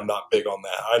why I'm not big on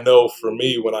that. I know for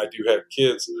me, when I do have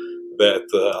kids, that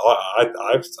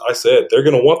I said they're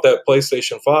going to want that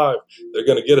PlayStation 5. They're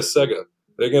going to get a Sega.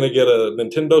 They're going to get a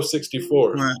Nintendo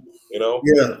 64. Right.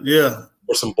 Yeah.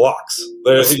 Or some blocks.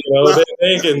 They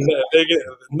get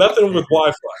nothing with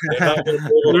Wi-Fi. They're not going to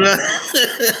go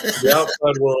the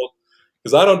outside world,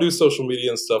 because I don't do social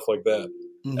media and stuff like that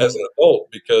as an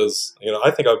adult, because I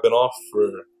think I've been off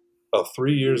for about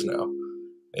 3 years now.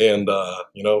 And,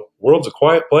 world's a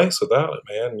quiet place without it,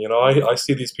 man. I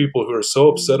see these people who are so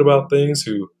upset about things,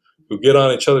 who get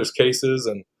on each other's cases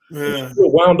and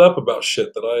feel wound up about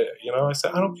shit that I say,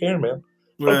 I don't care, man.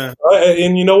 Yeah.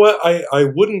 And you know what? I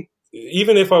wouldn't,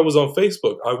 even if I was on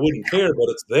Facebook, I wouldn't care, but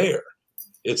it's there.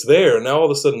 It's there. And now all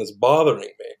of a sudden it's bothering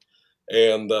me.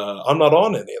 And I'm not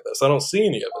on any of this. I don't see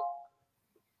any of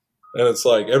it. And it's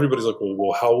like, everybody's like,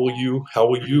 well, how will you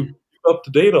up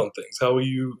to date on things? How will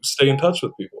you stay in touch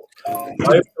with people?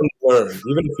 I've learned,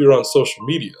 even if you're on social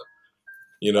media,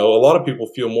 a lot of people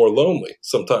feel more lonely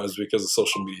sometimes because of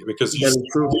social media, because you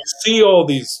see all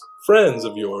these friends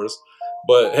of yours,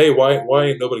 but hey, why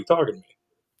ain't nobody talking to me?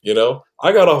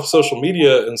 I got off social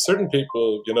media, and certain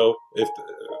people, if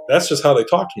that's just how they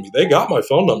talk to me. They got my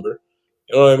phone number,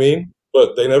 you know what I mean?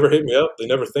 But they never hit me up. They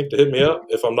never think to hit me up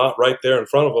if I'm not right there in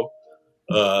front of them.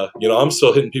 I'm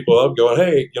still hitting people up going,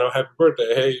 hey, happy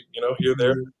birthday. Hey, here,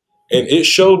 there. And it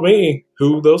showed me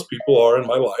who those people are in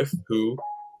my life who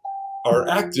are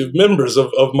active members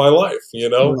of my life,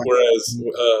 whereas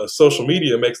social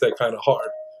media makes that kind of hard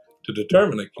to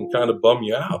determine. It can kind of bum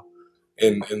you out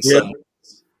in some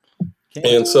ways.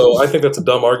 And so I think that's a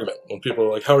dumb argument when people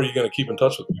are like, how are you going to keep in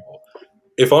touch with people?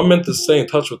 If I'm meant to stay in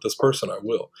touch with this person, I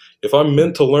will. If I'm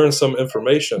meant to learn some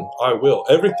information, I will.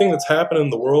 Everything that's happening in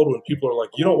the world, when people are like,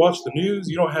 you don't watch the news,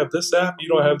 you don't have this app, you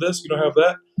don't have this, you don't have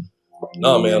that.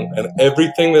 No, man. And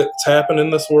everything that's happened in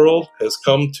this world has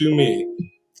come to me.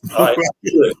 I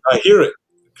hear it. I hear it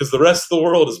because the rest of the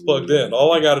world is plugged in.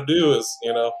 All I got to do is,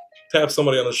 tap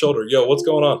somebody on the shoulder. Yo, what's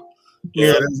going on?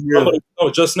 Yeah, that's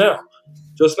real. Just now,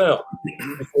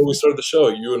 before we started the show,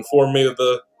 you informed me of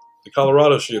the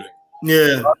Colorado shooting.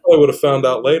 Yeah. I probably would have found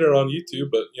out later on YouTube,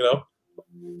 but,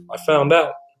 I found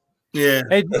out. Yeah.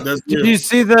 Hey, did you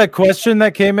see the question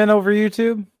that came in over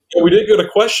YouTube? Yeah, we did get a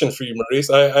question for you, Maurice.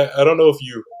 I don't know if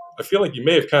I feel like you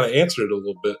may have kind of answered it a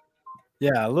little bit.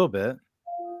 Yeah, a little bit.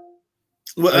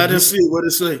 Well, I didn't see it. What did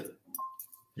it say?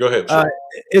 Go ahead.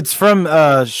 It's from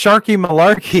Sharky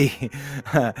Malarkey.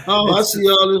 I see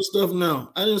all this stuff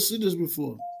now. I didn't see this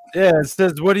before. Yeah, it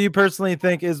says, what do you personally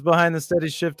think is behind the steady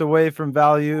shift away from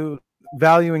valuing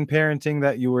parenting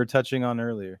that you were touching on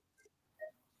earlier?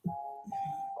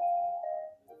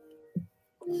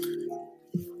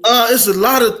 It's a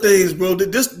lot of things, bro.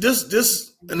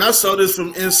 This, and I saw this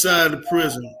from inside the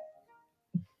prison.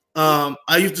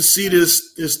 I used to see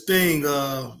this thing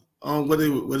on what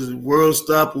is it, World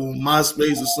Stop or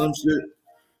MySpace or some shit,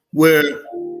 where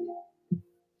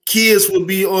kids would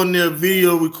be on their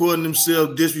video recording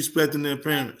themselves disrespecting their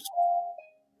parents,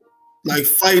 like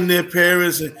fighting their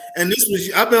parents, and this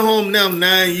was, I've been home now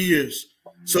 9 years,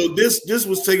 so this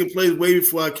was taking place way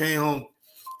before I came home,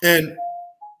 and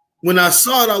when I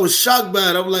saw it, I was shocked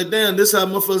by it. I was like, damn, this how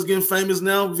motherfuckers getting famous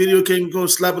now. Video came going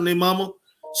slapping their mama,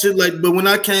 shit like. But when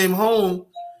I came home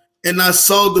and I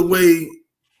saw the way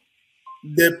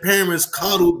their parents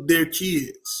coddled their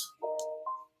kids,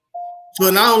 so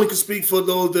and I only can speak for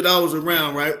those that I was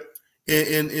around, right?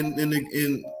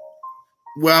 In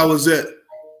where I was at,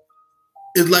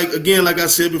 it's like, again, like I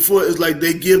said before, it's like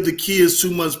they give the kids too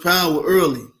much power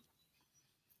early.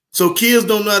 So kids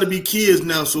don't know how to be kids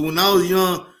now. So when I was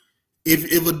young,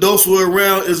 if adults were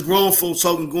around, it's grown folks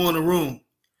talking, go in the room.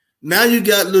 Now you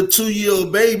got little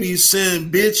 2-year-old babies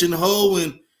saying bitch and hoe,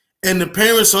 and the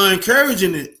parents are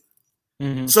encouraging it.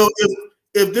 Mm-hmm. So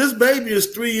if this baby is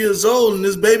 3 years old and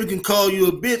this baby can call you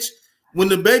a bitch, when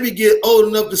the baby get old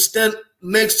enough to stand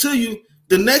next to you,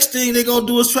 the next thing they're gonna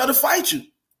do is try to fight you.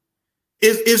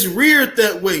 It's reared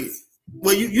that way.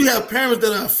 Well, you have parents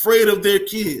that are afraid of their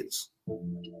kids.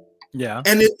 Yeah.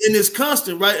 And it's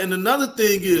constant, right? And another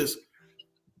thing is,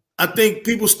 I think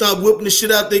people stop whipping the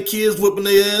shit out their kids, whipping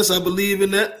their ass. I believe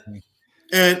in that.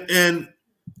 And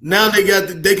now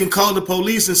they can call the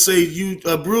police and say you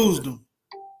bruised them.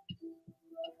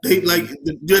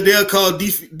 They'll call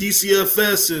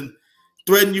DCFS and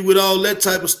threaten you with all that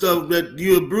type of stuff that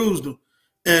you bruised them.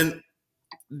 And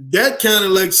that kind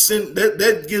of like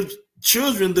that gives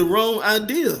children the wrong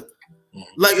idea.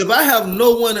 Like if I have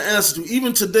no one to answer to,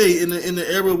 even today in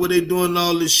the era where they're doing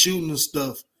all this shooting and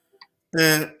stuff,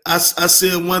 and I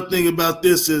said one thing about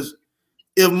this is,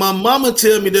 if my mama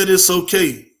tell me that it's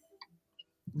okay,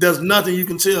 there's nothing you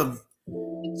can tell me.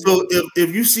 So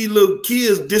if you see little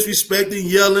kids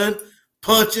disrespecting, yelling,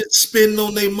 punching, spitting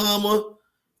on their mama,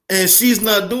 and she's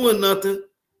not doing nothing,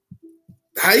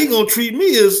 how you gonna treat me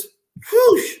is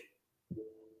whoosh,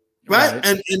 right?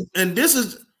 And this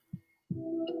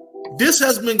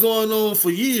has been going on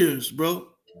for years, bro.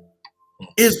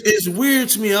 It's weird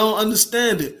to me. I don't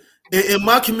understand it. In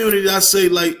my community, I say,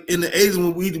 like in the 80s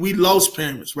when we lost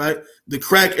parents, right? The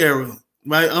crack era,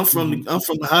 right? I'm from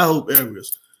the High Hope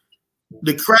areas.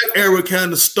 The crack era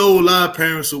kind of stole our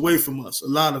parents away from us, a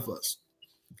lot of us,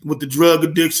 with the drug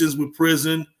addictions, with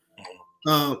prison,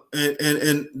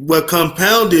 and what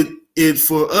compounded it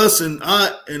for us in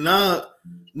our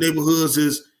neighborhoods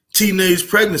is teenage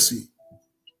pregnancy.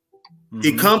 Mm-hmm.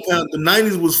 It compounded. The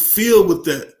 90s was filled with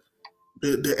that.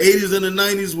 The 80s and the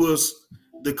 90s was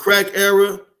the crack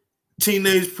era,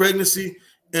 teenage pregnancy,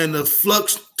 and the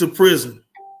flux to prison.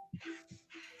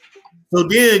 So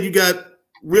then you got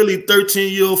really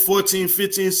 13-year-old, 14,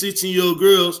 15, 16-year-old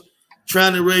girls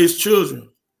trying to raise children.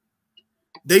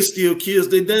 They still kids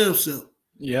they damn self.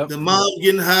 Yep. The mom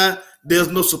getting high, there's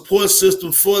no support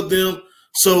system for them.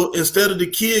 So instead of the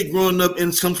kid growing up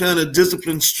in some kind of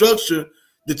disciplined structure,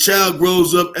 the child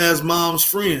grows up as mom's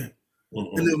friend.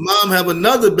 Mm-hmm. And if mom have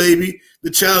another baby, the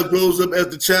child grows up as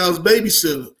the child's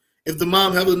babysitter. If the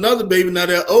mom have another baby, now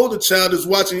that older child is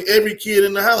watching every kid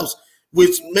in the house,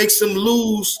 which makes them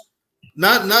lose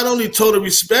not only total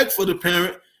respect for the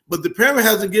parent, but the parent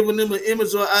hasn't given them an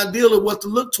image or ideal of what to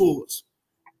look towards.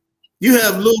 You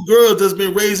have little girls that's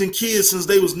been raising kids since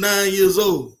they was 9 years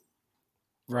old.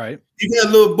 Right. You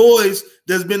got little boys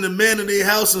that's been the man of their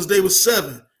house since they was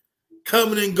 7,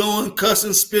 coming and going,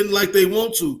 cussing, spitting like they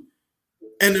want to.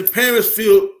 And the parents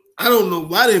feel, I don't know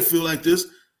why they feel like this,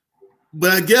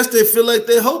 But I guess they feel like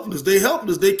they're hopeless. They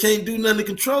helpless. They can't do nothing to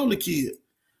control the kid.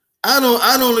 I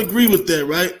don't agree with that,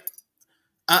 right?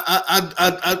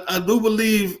 I do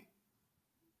believe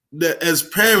that as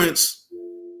parents,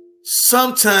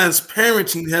 sometimes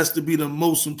parenting has to be the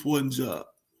most important job.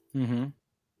 Mm-hmm.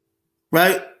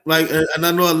 Right? Like, and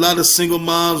I know a lot of single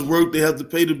moms work, they have to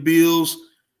pay the bills,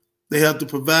 they have to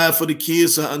provide for the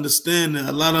kids. I understand that.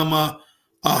 A lot of them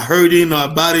are hurting,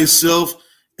 are by themselves,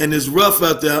 and it's rough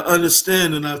out there. I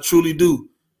understand, and I truly do.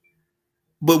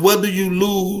 But what do you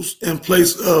lose in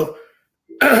place of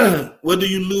what do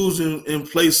you lose in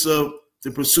place of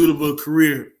the pursuit of a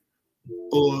career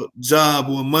or job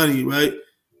or money, right?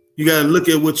 You got to look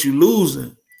at what you're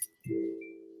losing.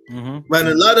 Mm-hmm. Right? And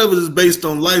a lot of it is based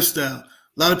on lifestyle.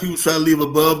 A lot of people try to live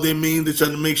above their means. They're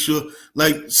trying to make sure,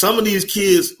 like some of these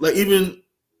kids, like even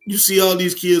you see all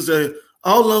these kids that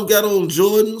all of them got on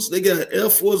Jordans. They got Air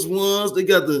Force Ones. They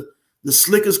got the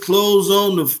slickest clothes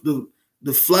on,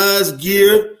 the flies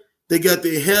gear. They got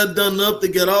their hair done up. They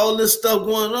got all this stuff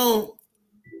going on,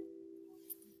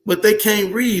 but they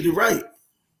can't read or write.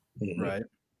 Right.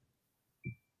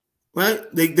 Right?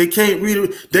 They can't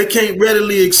read. They can't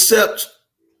readily accept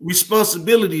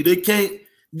responsibility. They can't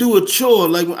do a chore.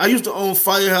 Like when I used to own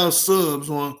Firehouse Subs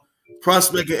on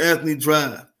Prospect and Anthony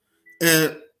Drive,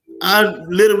 and I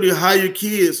literally hired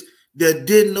kids that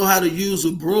didn't know how to use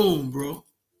a broom, bro.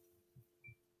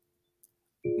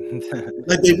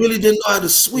 Like they really didn't know how to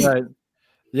sweep. Right.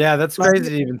 Yeah, that's crazy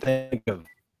to even think of.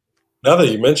 Now that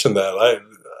you mentioned that,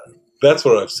 that's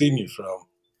where I've seen you from.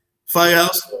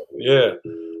 Firehouse? Yeah.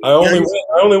 I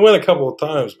only went a couple of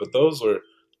times, but those were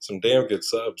some damn good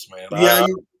subs, man. Yeah,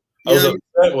 I was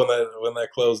upset when that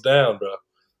closed down, bro.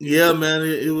 Yeah, man,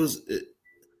 it was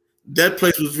that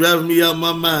place was driving me out of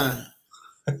my mind.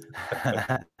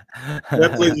 That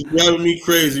place was driving me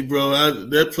crazy, bro.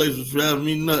 That place was driving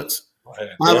me nuts.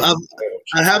 I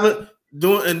haven't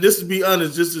doing, and this to be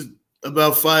honest, this is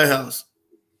about Firehouse.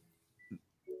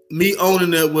 Me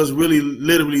owning that was really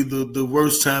literally the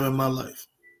worst time in my life.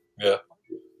 Yeah,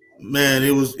 man,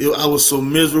 I was so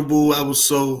miserable. I was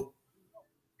so,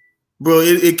 bro.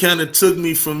 It kind of took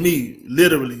me from me,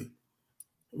 literally,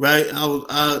 right?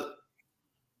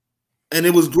 And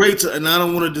it was great to, and I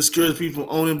don't want to discourage people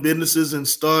from owning businesses and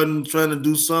trying to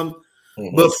do something.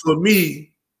 Mm-hmm. But for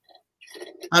me,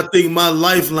 I think my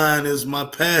lifeline is my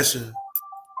passion.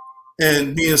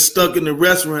 And being stuck in the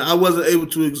restaurant, I wasn't able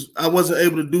to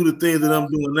do the things that I'm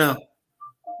doing now.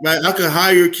 Right? I could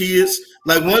hire kids.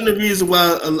 Like one of the reasons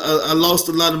why I lost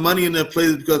a lot of money in that place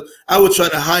is because I would try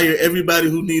to hire everybody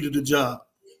who needed a job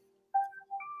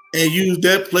and use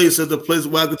that place as a place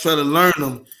where I could try to learn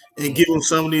them and give them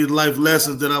some of these life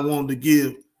lessons that I wanted to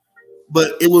give.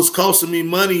 But it was costing me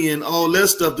money and all that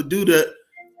stuff to do that.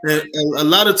 And a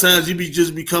lot of times you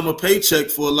just become a paycheck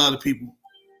for a lot of people.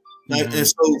 Like, mm-hmm. And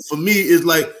so for me, it's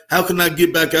like, how can I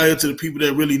get back out here to the people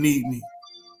that really need me?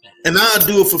 And I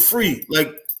do it for free.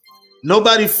 Like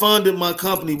nobody funded my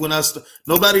company when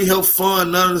nobody helped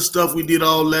fund none of the stuff we did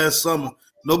all last summer.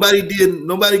 Nobody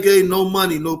gave no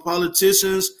money, no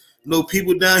politicians, no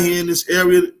people down here in this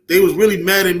area. They was really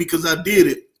mad at me because I did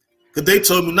it. Because they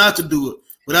told me not to do it.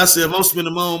 But I said, if I'm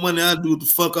spending my own money, I do what the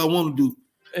fuck I want to do.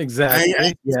 Exactly.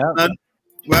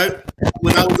 Right?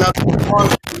 When I was out there,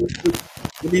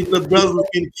 when these little brothers were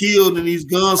getting killed and these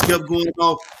guns kept going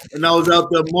off, and I was out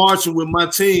there marching with my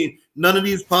team, none of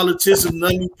these politicians,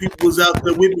 none of these people was out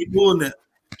there with me doing that.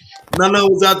 None of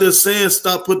them was out there saying,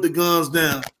 stop, put the guns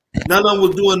down. None of them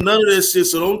was doing none of that shit.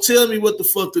 So don't tell me what the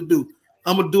fuck to do.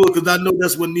 I'm going to do it because I know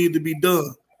that's what needed to be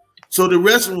done. So the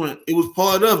restaurant, it was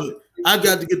part of it. I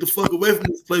got to get the fuck away from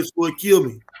this place before it killed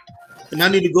me. And I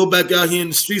need to go back out here in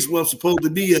the streets where I'm supposed to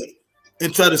be at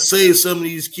and try to save some of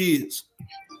these kids.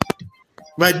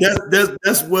 Right?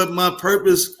 That's what my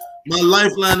purpose, my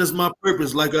lifeline is my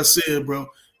purpose, like I said, bro.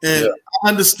 And I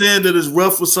understand that it's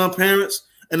rough for some parents,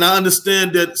 and I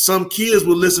understand that some kids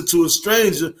will listen to a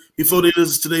stranger before they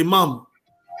listen to their mama.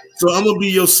 So I'm gonna be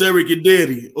your surrogate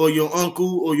daddy or your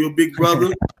uncle or your big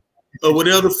brother or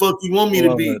whatever the fuck you want me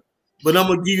to be. But I'm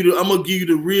gonna give you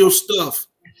the real stuff.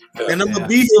 And I'm gonna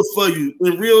be here for you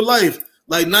in real life.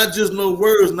 Like not just no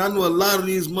words. And I know a lot of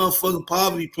these motherfucking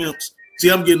poverty pimps. See,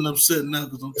 I'm getting upset now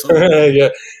because I'm talking. Yeah,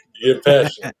 you get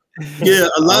passionate. Yeah,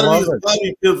 a lot of these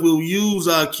poverty pimps will use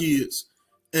our kids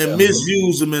and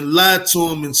misuse them and lie to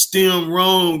them and steer them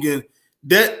wrong. And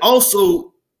that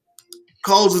also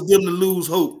causes them to lose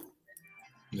hope.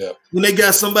 Yeah. When they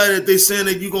got somebody that they saying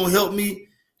that you're gonna help me,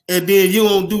 and then you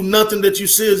don't do nothing that you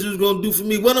said you was gonna do for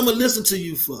me, what I'm gonna listen to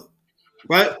you for?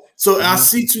 Right? So I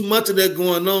see too much of that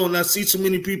going on. I see too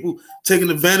many people taking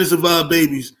advantage of our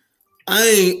babies. I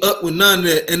ain't up with none of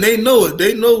that, and they know it.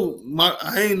 They know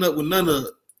I ain't up with none of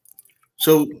it.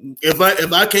 So if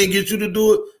I can't get you to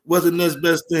do it, what's the next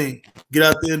best thing? Get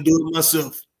out there and do it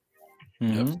myself.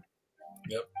 Mm-hmm.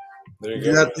 Yep. There you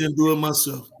Get go. out there and do it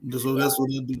myself. So that's what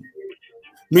I do.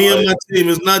 Me and my team,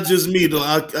 it's not just me though.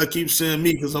 I keep saying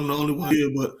me because I'm the only one here,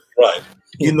 but right.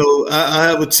 You know, I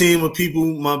have a team of people.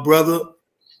 My brother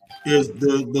is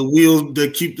the wheels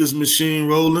that keep this machine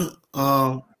rolling.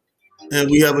 And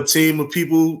we have a team of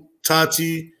people,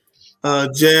 Tati,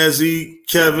 Jazzy,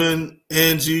 Kevin,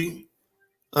 Angie,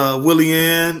 Willie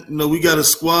Ann. You know, we got a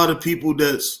squad of people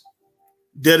that's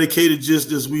dedicated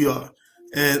just as we are.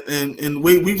 And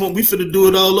we finna do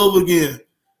it all over again.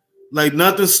 Like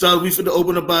nothing stopped. We finna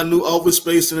open up our new office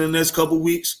space in the next couple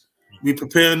weeks. We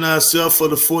preparing ourselves for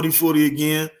the 40-40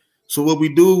 again. So what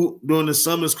we do during the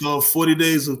summer is called 40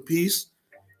 Days of Peace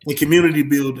and Community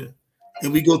Building.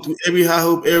 And we go through every High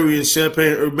Hope area in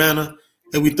Champaign-Urbana,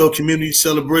 and we throw community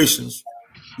celebrations.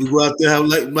 We go out there, have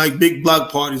like big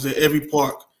block parties at every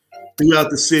park throughout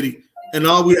the city. And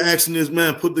all we're asking is,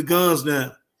 man, put the guns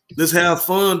down. Let's have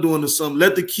fun doing the summer.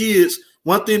 Let the kids,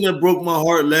 one thing that broke my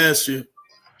heart last year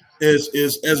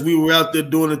is as we were out there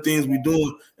doing the things we're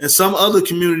doing, and some other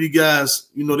community guys,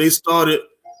 you know, they started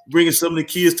bringing some of the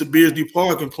kids to Beardsley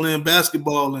Park and playing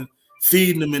basketball and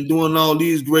feeding them and doing all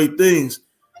these great things.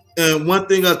 And one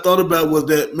thing I thought about was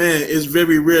that, man, it's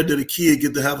very rare that a kid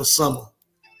get to have a summer.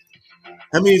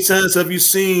 How many times have you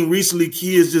seen recently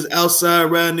kids just outside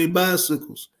riding their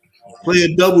bicycles,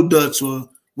 playing double dutch or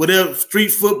whatever,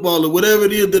 street football or whatever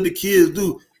it is that the kids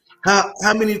do? How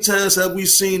many times have we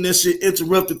seen that shit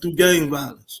interrupted through gang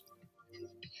violence?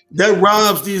 That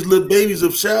robs these little babies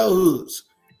of childhoods.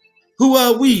 Who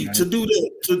are we to do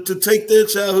that, to take their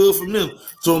childhood from them?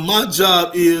 So my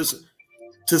job is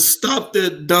to stop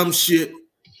that dumb shit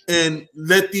and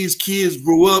let these kids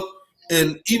grow up,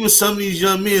 and even some of these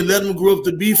young men, let them grow up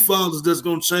to be fathers that's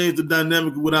going to change the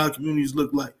dynamic of what our communities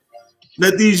look like.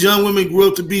 Let these young women grow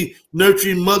up to be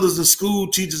nurturing mothers and school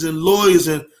teachers and lawyers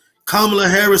and Kamala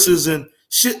Harris's and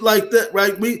shit like that,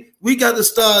 right? We got to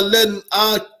start letting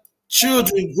our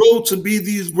children grow to be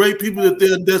these great people that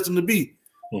they're destined to be.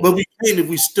 Mm-hmm. But we can't if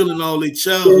we stealing all their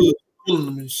childhood, killing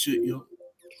them and shit, yo.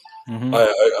 Mm-hmm.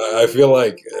 I feel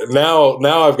like now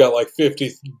I've got like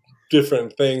 50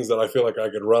 different things that I feel like I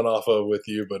could run off of with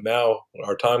you, but now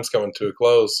our time's coming to a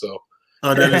close, so.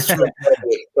 Oh, that is true.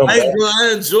 Hey, bro,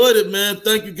 I enjoyed it, man.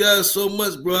 Thank you guys so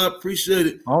much, bro. I appreciate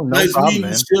it. Oh, no nice problem,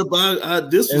 man.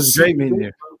 This was great meeting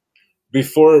you.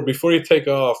 Before you take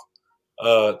off,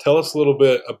 tell us a little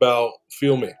bit about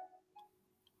Feel Me.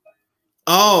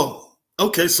 Oh,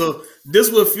 okay. So this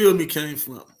is where Feel Me came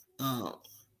from.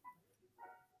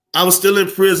 I was still in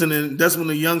prison, and that's when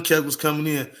the young cat was coming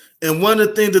in. And one of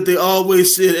the things that they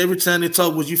always said every time they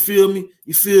talk was, "You feel me?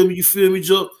 You feel me? You feel me,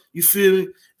 Joe? You feel me?"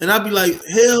 And I'd be like,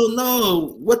 "Hell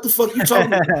no! What the fuck you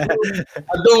talking about?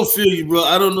 I don't feel you, bro.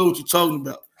 I don't know what you're talking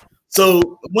about."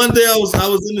 So one day I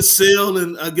was in the cell,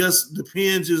 and I guess the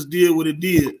pen just did what it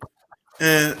did,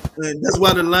 and that's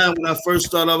why the line when I first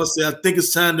started, I would say, "I think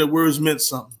it's time that words meant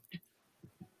something."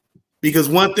 Because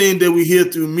one thing that we hear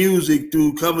through music,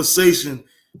 through conversation,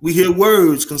 we hear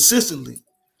words consistently.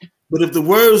 But if the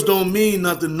words don't mean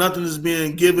nothing, nothing is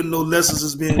being given, no lessons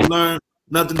is being learned,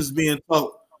 nothing is being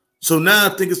taught. So now I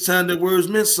think it's time that words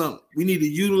meant something. We need to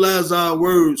utilize our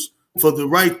words for the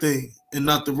right thing and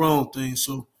not the wrong thing.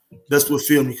 So that's where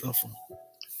Feel Me come from.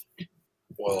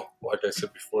 Well, like I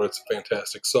said before, it's a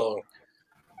fantastic song,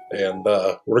 and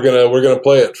we're gonna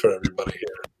play it for everybody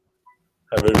here.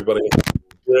 Have everybody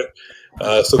hear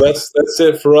it. So that's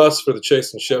it for us for the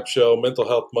Chase and Shep Show, Mental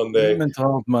Health Monday.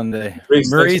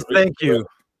 Maurice, thank you.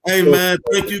 Hey man,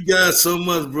 thank you guys so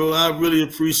much, bro. I really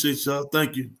appreciate y'all.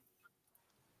 Thank you.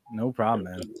 No problem,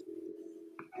 man.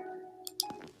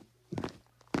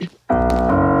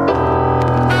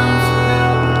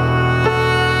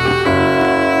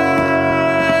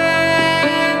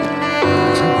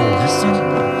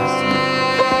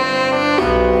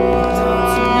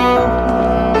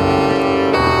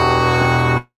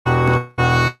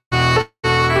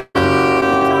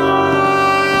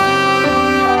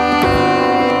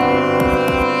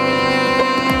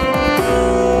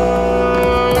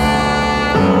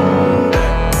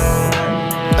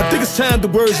 Time the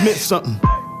words meant something.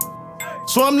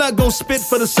 So I'm not gonna spit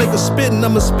for the sake of spitting.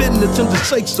 I'ma spit and attempt to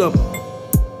say something.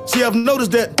 See, I've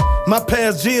noticed that my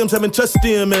past gems haven't touched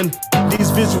them, and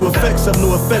these visual effects have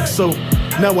no effect. So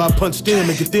now I punch them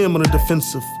and get them on the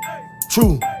defensive.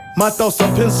 True, my thoughts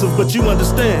are pensive, but you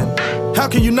understand. How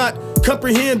can you not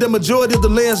comprehend the majority of the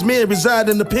land's men reside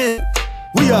in the pen?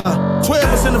 We are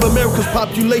 12% of America's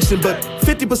population, but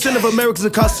 50% of Americans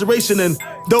incarceration, and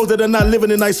those that are not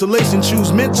living in isolation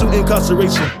choose mental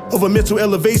incarceration over mental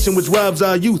elevation, which robs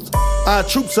our youth. Our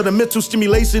troops are the mental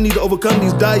stimulation need to overcome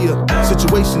these dire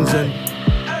situations, and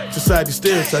society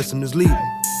stereotypes and misleading.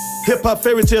 Hip-hop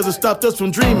fairy tales have stopped us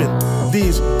from dreaming.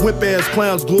 These wimp-ass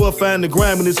clowns glorifying the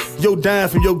grind when it's your dime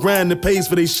from your grind that pays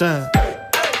for they shine.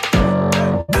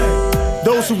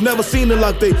 Those who've never seen the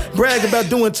lock, they brag about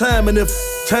doing time, and if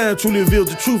time truly reveals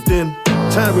the truth, then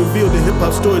time revealed the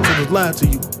hip-hop storytellers lying to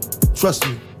you. Trust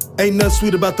me, ain't nothing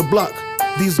sweet about the block.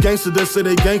 These gangsters that say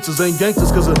they gangsters ain't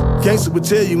gangsters, cause a gangster would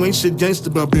tell you ain't shit gangster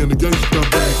about being a gangster.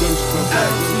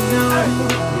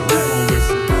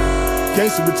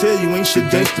 Gangster would tell you ain't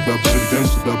shit gangster about being a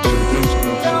gangster.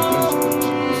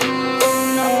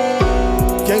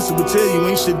 Gangster would tell you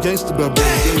ain't shit gangster about being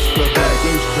a gangster.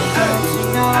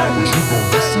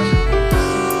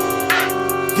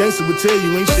 Gangster would tell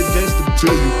you ain't shit gangster.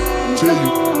 Tell you.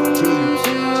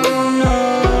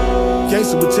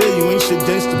 Gangster would tell you ain't shit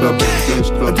gangster about being a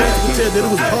gangster. A gangster would tell that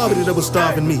it was poverty that was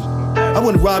starving me. I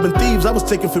wasn't robbing thieves, I was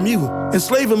taking from you.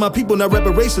 Enslaving my people, now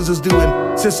reparations is due.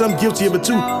 And since I'm guilty of it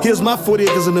too, here's my 40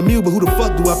 acres and a mule, but who the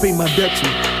fuck do I pay my debt to?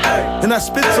 And I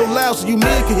spit so loud so you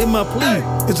men can hear my plea.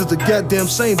 It's just a goddamn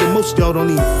shame that most of y'all don't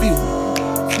even feel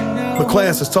me. But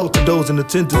class has talked to those in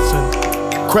attendance,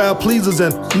 and crowd pleasers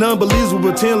and non-believers will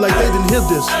pretend like they didn't hear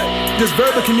this. This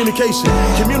verbal communication,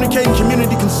 communicating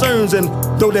community concerns, and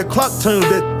though that clock turns,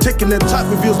 that ticking, that top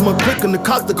reveals more quick, and the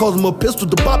cock that causes more pistols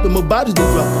to pop and more bodies to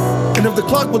drop. And if the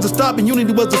clock was to stop and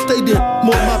unity was to stay there,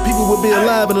 more of my people would be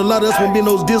alive, and a lot of us won't be in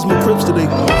those dismal crypts today.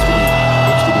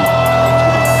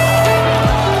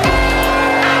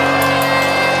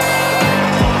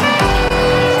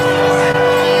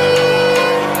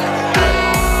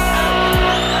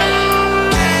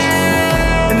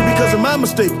 My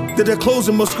mistake that they're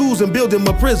closing more schools and building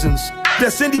more prisons.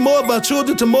 They're sending more of our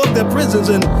children to more of their prisons,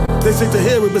 and they say to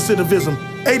hell with recidivism.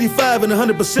 85 and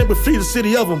 100% would free the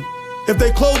city of them. If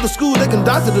they close the school, they can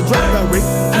doctor the dropout rate,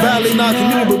 violating our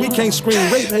community, but we can't scream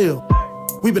rape hell.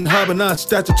 We've been harboring our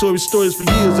statutory stories for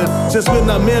years, and since we're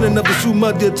not man enough to sue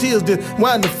mud their tears, then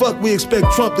why in the fuck we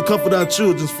expect Trump to comfort our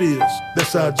children's fears?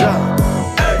 That's our job.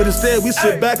 But instead we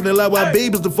sit back and allow our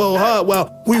babies to fall hard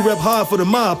while we rep hard for the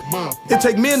mob. It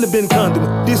take men to bend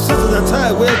condom. These sisters are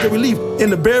tired, where's the relief? In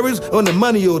the berries or in the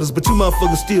money orders, but you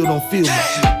motherfuckers still don't feel me.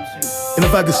 And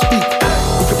if I could speak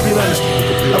with complete honesty,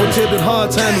 I would tell that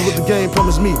hard time is what the game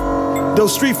promised me. Though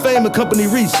street fame accompanied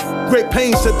Reese, great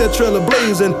pain set that trail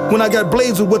ablaze, and when I got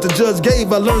blazed with what the judge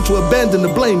gave, I learned to abandon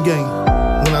the blame game.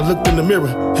 When I looked in the mirror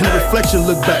and the reflection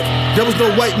looked back, there was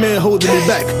no white man holding me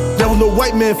back. There was no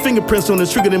white man fingerprints on the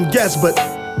trigger them gas, but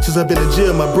since I've been in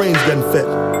jail, my brain's gotten fat.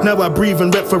 Now I breathe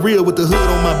and rap for real with the hood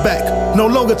on my back. No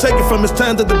longer take it from it's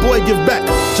time that the boy give back.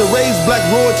 To raise black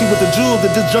royalty with the jewels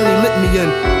that this journey lit me in.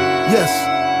 Yes,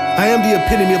 I am the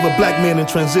epitome of a black man in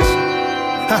transition.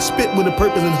 I spit with a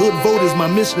purpose and hood vote is my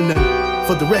mission, and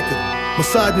for the record,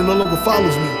 misogyny no longer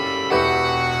follows me.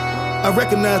 I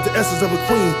recognize the essence of a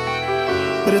queen,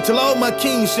 but until all my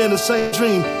kings share the same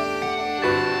dream,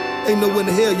 ain't nowhere in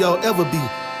the hell y'all ever be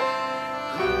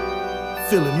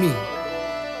feeling me.